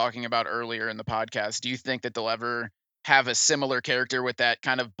just talking about earlier in the podcast? Do you think that they'll ever have a similar character with that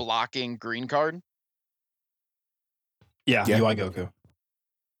kind of blocking green card? Yeah. UI Goku.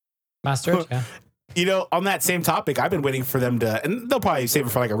 Mastered, yeah. You know, on that same topic, I've been waiting for them to, and they'll probably save it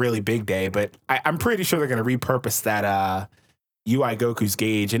for like a really big day, but I'm pretty sure they're going to repurpose that UI Goku's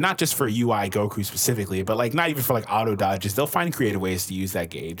gauge, and not just for UI Goku specifically, but like not even for like auto dodges. They'll find creative ways to use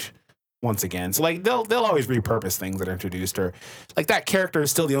that gauge once again. So like they'll always repurpose things that are introduced, or like that character is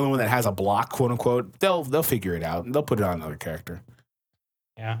still the only one that has a block, quote unquote. They'll figure it out and they'll put it on another character.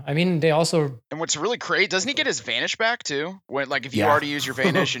 Yeah, I mean, they also... And what's really crazy, doesn't he get his Vanish back too? When, like, if you already use your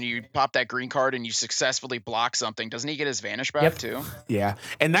Vanish and you pop that green card and you successfully block something, doesn't he get his Vanish back too? Yeah,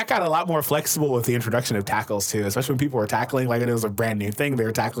 and that got a lot more flexible with the introduction of tackles too, especially when people were tackling like it was a brand new thing. They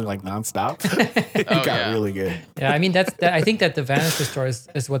were tackling like nonstop. It got really good. Yeah, I mean, I think that the Vanish Restore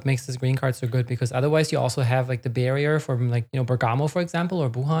is what makes this green card so good, because otherwise you also have like the barrier from like, Bergamo, for example, or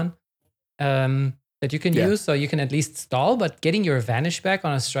Buhan. That you can use, so you can at least stall, but getting your Vanish back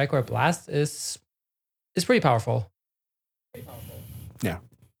on a strike or a blast is pretty powerful. Yeah.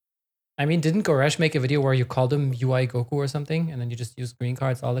 I mean, didn't Goresh make a video where you called him UI Goku or something, and then you just use green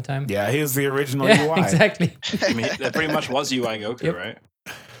cards all the time? Yeah, he was the original UI. Exactly. I mean, that pretty much was UI Goku, right?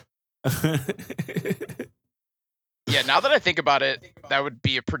 Yeah, now that I think about it, that would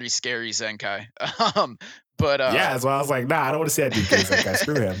be a pretty scary Zenkai. But yeah, that's why I was like, nah, I don't want to see that dude kill Zenkai.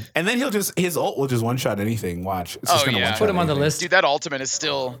 Screw him. And then his ult will just one shot anything. Watch. It's just gonna put him on the list. Dude, that ultimate is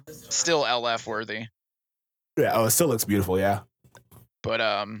still LF worthy. Yeah, it still looks beautiful, yeah.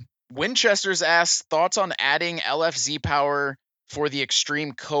 But Winchester's asked thoughts on adding LF Z power for the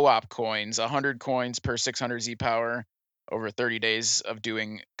extreme co-op coins, 100 coins per 600 Z power over 30 days of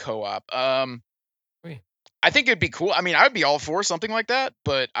doing co-op. I think it'd be cool. I mean, I would be all for something like that,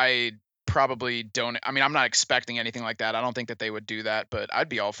 but I probably don't. I mean, I'm not expecting anything like that. I don't think that they would do that, but I'd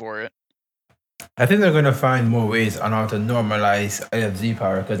be all for it. I think they're going to find more ways on how to normalize LFZ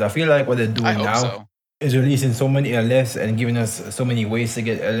power, because I feel like what they're doing now is releasing so many LFs and giving us so many ways to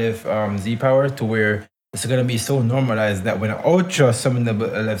get LF Z power to where it's going to be so normalized that when Ultra summonable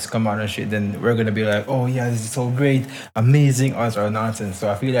LFs come out and shit, then we're going to be like, oh yeah, this is so great, amazing, or nonsense. So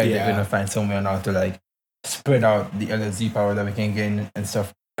I feel like they're going to find some way on how to like spread out the LFZ power that we can gain and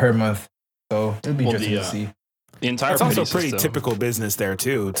stuff per month. So it'll be interesting to see. The entire it's also pretty typical business there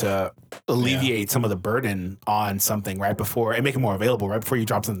too, to alleviate some of the burden on something right before and make it more available right before you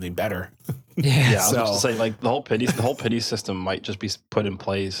drop something better. Yeah, so, I was just to say, like the whole pity system might just be put in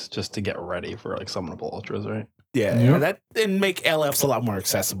place just to get ready for like summonable ultras, right? Yeah, that and make LFs a lot more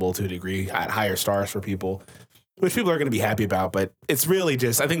accessible to a degree at higher stars for people, which people are going to be happy about. But it's really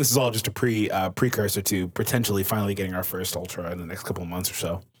just, I think this is all just a precursor to potentially finally getting our first ultra in the next couple of months or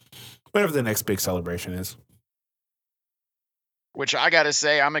so, whatever the next big celebration is. Which I gotta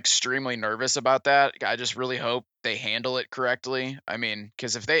say, I'm extremely nervous about that. I just really hope they handle it correctly. I mean,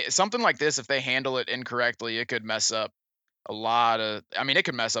 because if they handle it incorrectly, it could mess up a lot of. I mean, it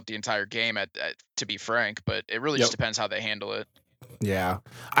could mess up the entire game. To be frank, but it really just depends how they handle it. Yeah,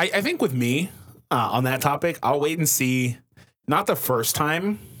 I think with me on that topic, I'll wait and see. Not the first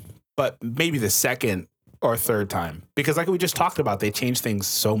time, but maybe the second or third time, because like we just talked about, they change things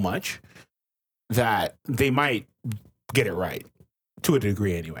so much that they might get it right. To a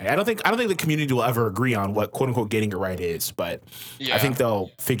degree, anyway. I don't think the community will ever agree on what "quote unquote" getting it right is, but I think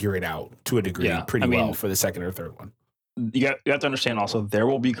they'll figure it out to a degree pretty well for the second or third one. You have to understand also there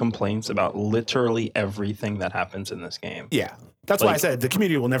will be complaints about literally everything that happens in this game. Yeah, that's why I said the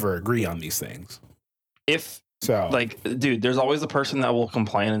community will never agree on these things. If So like, dude, there's always the person that will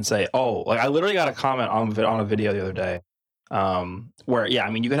complain and say, "Oh, like I literally got a comment on a video the other day, where yeah, I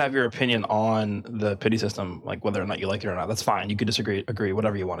mean, you could have your opinion on the pity system, like whether or not you like it or not. That's fine. You could disagree, agree,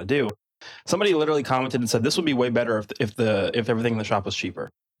 whatever you want to do. Somebody literally commented and said this would be way better if everything in the shop was cheaper.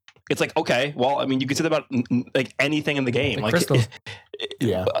 It's like, okay, well, I mean, you can say that about like anything in the game, Like crystals.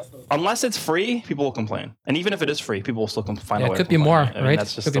 yeah, unless it's free, people will complain, and even if it is free, people will still find a way. It could be more, I mean, right?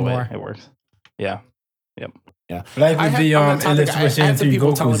 That's just Could the be way more. it works. Yeah. Yep. yeah. Like I with had- the on that topic, I had some LS3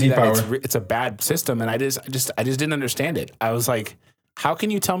 people telling Goku me Z that power. it's a bad system, and I just didn't understand it. I was like, how can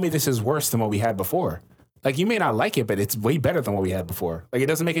you tell me this is worse than what we had before? Like, you may not like it, but it's way better than what we had before. Like, it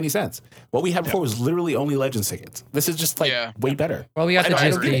doesn't make any sense. What we had before was literally only Legends tickets. This is just like way better. Well, we got the I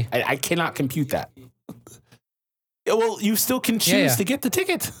don't get GSP. it. I cannot compute that. Yeah, well, you still can choose yeah. to get the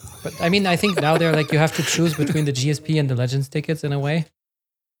ticket. But I mean, I think now they're like you have to choose between the GSP and the Legends tickets in a way.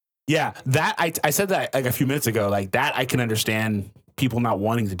 Yeah, that I said that like a few minutes ago. Like that, I can understand people not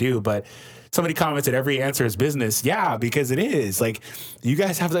wanting to do, but somebody commented every answer is business. Yeah, because it is. Like, you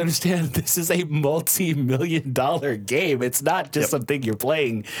guys have to understand this is a multi-million-dollar game. It's not just something you're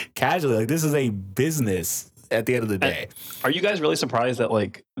playing casually. Like, this is a business at the end of the day. Are you guys really surprised that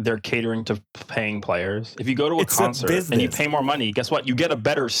like they're catering to paying players? If you go to a It's a concert and you business. pay more money, guess what? You get a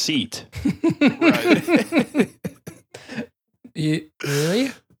better seat. Right.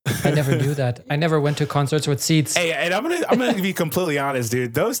 Really? I never knew that. I never went to concerts with seats. Hey, and I'm gonna be completely honest,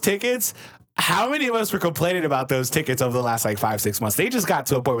 dude. Those tickets. How many of us were complaining about those tickets over the last like 5-6 months? They just got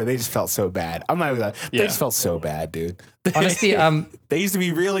to a point where they just felt so bad. I'm not even gonna, they Yeah. just felt so bad, dude. Honestly, they used to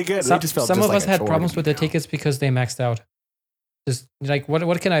be really good. some, They just felt some just of like us a had chore problems to with me the now. tickets because they maxed out. Just like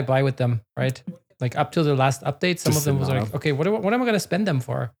what can I buy with them, right? Like up till the last update, some Just of them was enough. like, okay, what am I going to spend them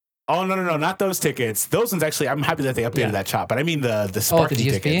for? Oh no, not those tickets. Those ones actually, I'm happy that they updated Yeah. that shop. But I mean the Sparky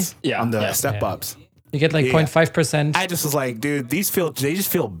GSP? tickets Yeah, on the yeah. step Yeah. ups. You get like Yeah. 0.5%. I just was like, dude, they just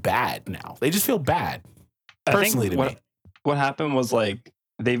feel bad now. They just feel bad. I Personally think to me. what happened was like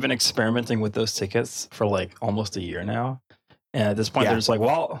they've been experimenting with those tickets for like almost a year now, and at this point Yeah. they're just like,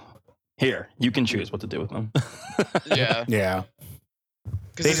 well, here you can choose what to do with them. Yeah. Yeah.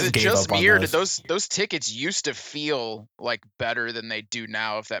 They Because is just it gave just up on me, or those. did those tickets used to feel like better than they do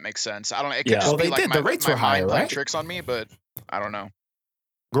now? If that makes sense, I don't know. It could Yeah. just Well, be they like did. my, The rates my were higher, mind playing right? tricks on me, but I don't know.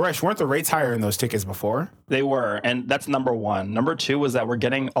 Goresh, weren't the rates higher in those tickets before? They were, and that's number one. Number two was that we're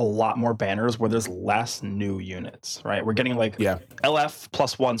getting a lot more banners where there's less new units, right? We're getting like Yeah. LF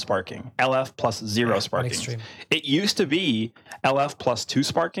plus 1 sparking, LF plus 0 An sparkings. extreme. It used to be LF plus 2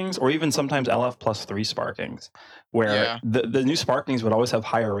 sparkings, or even sometimes LF plus 3 sparkings, where Yeah. the new sparkings would always have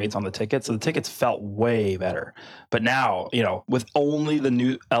higher rates on the tickets, so the tickets felt way better. But now, you know, with only the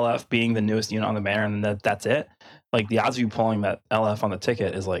new LF being the newest unit on the banner, and that's it. Like the odds of you pulling that LF on the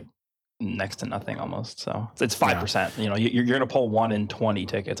ticket is like next to nothing almost. So it's 5%. You know, you're going to pull 1 in 20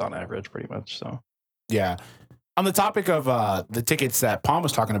 tickets on average, pretty much. So Yeah. On the topic of the tickets that Palm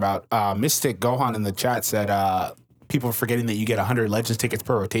was talking about, Mystic Gohan in the chat said people are forgetting that you get 100 Legends tickets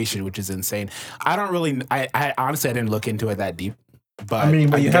per rotation, which is insane. I don't really, I honestly, I didn't look into it that deep. But I mean,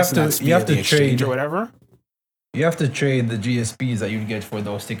 but I'm you have guessing to- that's you have via to the exchange trade. or whatever. You have to trade the GSPs that you get for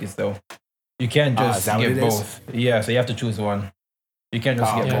those tickets, though. You can't Is just that what get it is? both. Yeah, so you have to choose one. You can't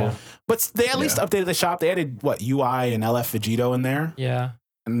just Oh, get yeah. both. But they at least updated the shop. They added what UI and LF Vegito in there, Yeah.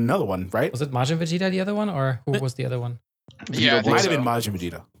 and another one, right? Was it Majin Vegeta the other one, or who was the other one? Yeah, I Vegeta think Blue, Might so. have been Majin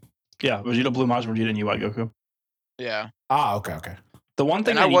Vegeta. yeah, Vegeta Blue, Majin Vegeta, and UI Goku. Yeah, Ah, okay. The one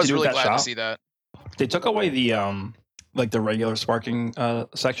thing and I they need was to do really with that glad shop, to see that. they took away the like the regular sparking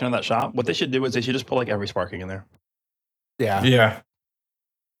section of that shop. What they should do is they should just put like every sparking in there. Yeah. Yeah.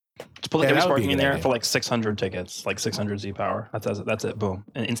 Just put like Yeah, every that would be a sparking in good there idea. for like 600 tickets, like 600 Z power. That's it. Boom,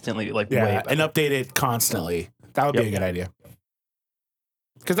 and instantly like way Yeah, better. and update it constantly. That would be Yep. a good idea.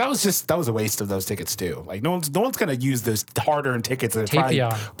 Because that was a waste of those tickets too. Like no one's gonna use those hard-earned tickets that are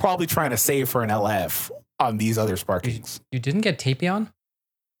Tapion. probably trying to save for an LF on these other sparkings. You didn't get Tapion?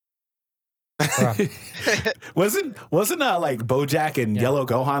 Bruh. wasn't like BoJack and Yeah. Yellow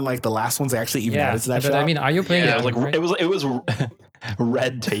Gohan like the last ones that actually even Yeah. added to that But shop? I mean, are you playing Yeah, Yeah, it? it was like it was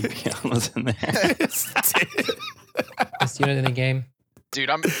red tape was in there. Best unit in the game. Dude,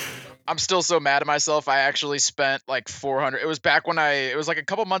 I'm still so mad at myself. I actually spent like 400. It was back when it was like a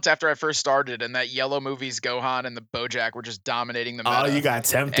couple months after I first started, and that Yellow Movies Gohan and the BoJack were just dominating the meta. Oh, you got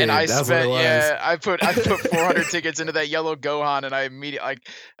tempted. and I That's spent, what it was. yeah, I put 400 tickets into that Yellow Gohan, and I immediately, like,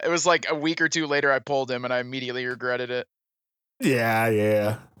 it was like a week or two later, I pulled him, and I immediately regretted it.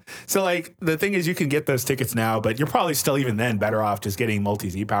 Yeah. So like the thing is, you can get those tickets now, but you're probably still even then better off just getting multi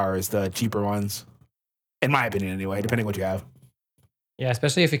Z powers, the cheaper ones, in my opinion, anyway. Depending what you have. Yeah,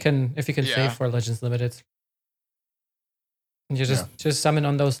 especially if you can Yeah. save for Legends Limited. And you just summon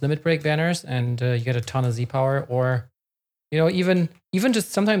on those limit break banners, and you get a ton of Z power. Or, even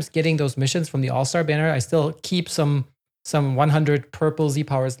just sometimes getting those missions from the All-Star banner, I still keep some 100 purple Z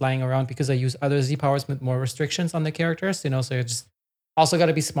powers lying around because I use other Z powers with more restrictions on the characters. So you just also got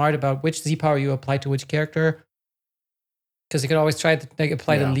to be smart about which Z power you apply to which character, because you can always try to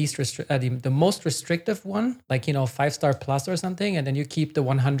apply the most restrictive one, like 5-star plus or something, and then you keep the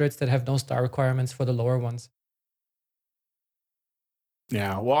 100s that have no star requirements for the lower ones.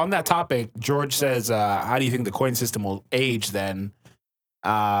 Yeah. Well, on that topic, George says, how do you think the coin system will age then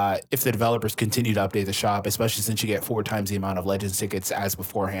if the developers continue to update the shop, especially since you get 4 times the amount of Legends tickets as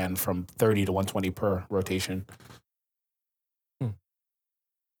beforehand, from 30 to 120 per rotation?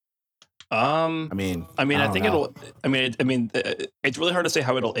 I think it'll. It's really hard to say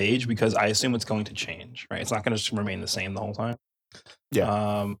how it'll age because I assume it's going to change, right? It's not going to just remain the same the whole time.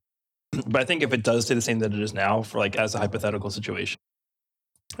 Yeah. But I think if it does stay the same that it is now, for as a hypothetical situation,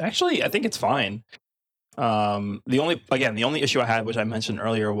 actually, I think it's fine. The only issue I had, which I mentioned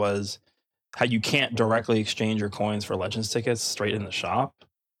earlier, was how you can't directly exchange your coins for Legends tickets straight in the shop.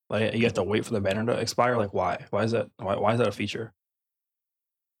 Like, you have to wait for the banner to expire. Like, why? Why is that? Why is that a feature?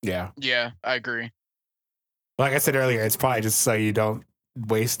 Yeah. Yeah, I agree. Like I said earlier, it's probably just so you don't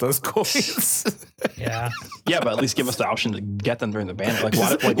waste those coins. Yeah. Yeah, but at least give us the option to get them during the banner. Like,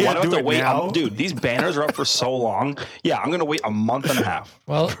 why do I have to wait? Dude, these banners are up for so long. Yeah, I'm going to wait a month and a half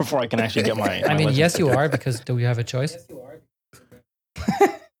before I can actually get my yes, you are, because do we have a choice? Yes, you are.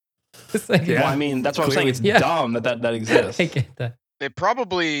 That's what I'm saying. It's dumb that exists. I get that.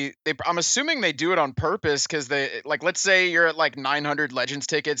 I'm assuming they do it on purpose because let's say you're at 900 Legends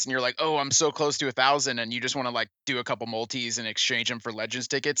tickets and you're like, oh, I'm so close to 1,000, and you just want to do a couple multis and exchange them for Legends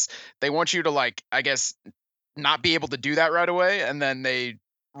tickets. They want you to I guess not be able to do that right away, and then they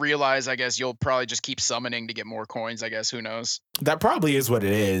realize, I guess, you'll probably just keep summoning to get more coins. I guess, who knows? That probably is what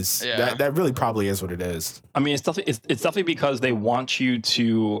it is. Yeah. That really probably is what it is. I mean, it's definitely because they want you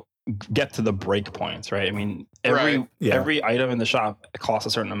to get to the break points, right? I mean, every item in the shop costs a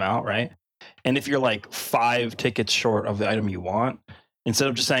certain amount, right? And if you're 5 tickets short of the item you want, instead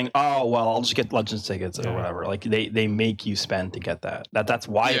of just saying, oh, well, I'll just get Legends tickets or whatever, they make you spend to get that. That's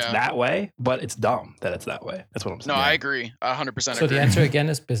why it's that way, but it's dumb that it's that way. That's what I'm saying. No, I agree. 100% agree. So the answer again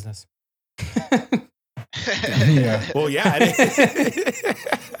is business. Yeah. Well, yeah.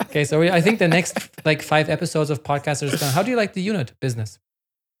 Okay, so I think the next 5 episodes of podcast are just how do you like the unit? Business.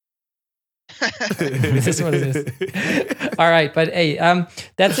 This is what it is. All right, but hey,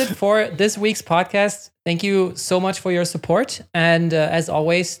 that's it for this week's podcast. Thank you so much for your support, and as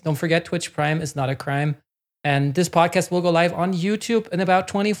always, don't forget Twitch Prime is not a crime. And this podcast will go live on YouTube in about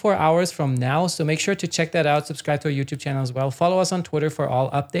 24 hours from now, so make sure to check that out. Subscribe to our YouTube channel as well. Follow us on Twitter for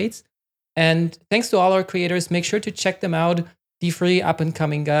all updates. And thanks to all our creators. Make sure to check them out. D3, up and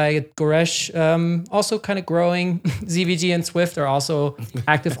coming guy. Goresh, also kind of growing. ZVG and Swift are also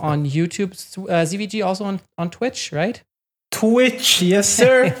active on YouTube. ZVG also on Twitch, right? Twitch, yes,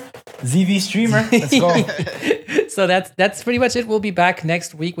 sir. ZV streamer. Let's go. So that's pretty much it. We'll be back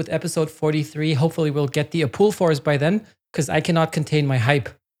next week with episode 43. Hopefully, we'll get the Pool Force by then, because I cannot contain my hype.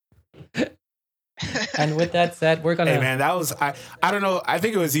 And with that said, we're gonna. Hey man, that was I don't know. I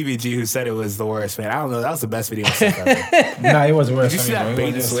think it was EVG who said it was the worst, man. I don't know. That was the best video ever. Nah, it was worse. Did you see that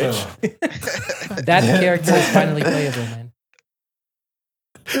bait and switch? That character is finally playable, man.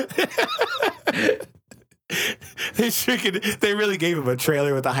 They really gave him a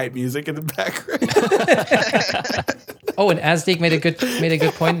trailer with the hype music in the background. Oh, and Aztec made a good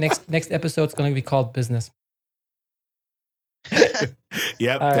point. Next episode's going to be called Business.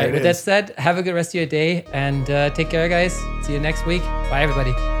 Yep. All right. With that said, have a good rest of your day and take care, guys. See you next week. Bye,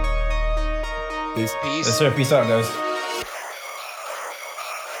 everybody. Peace. Peace. Yes, sir. Peace out, guys.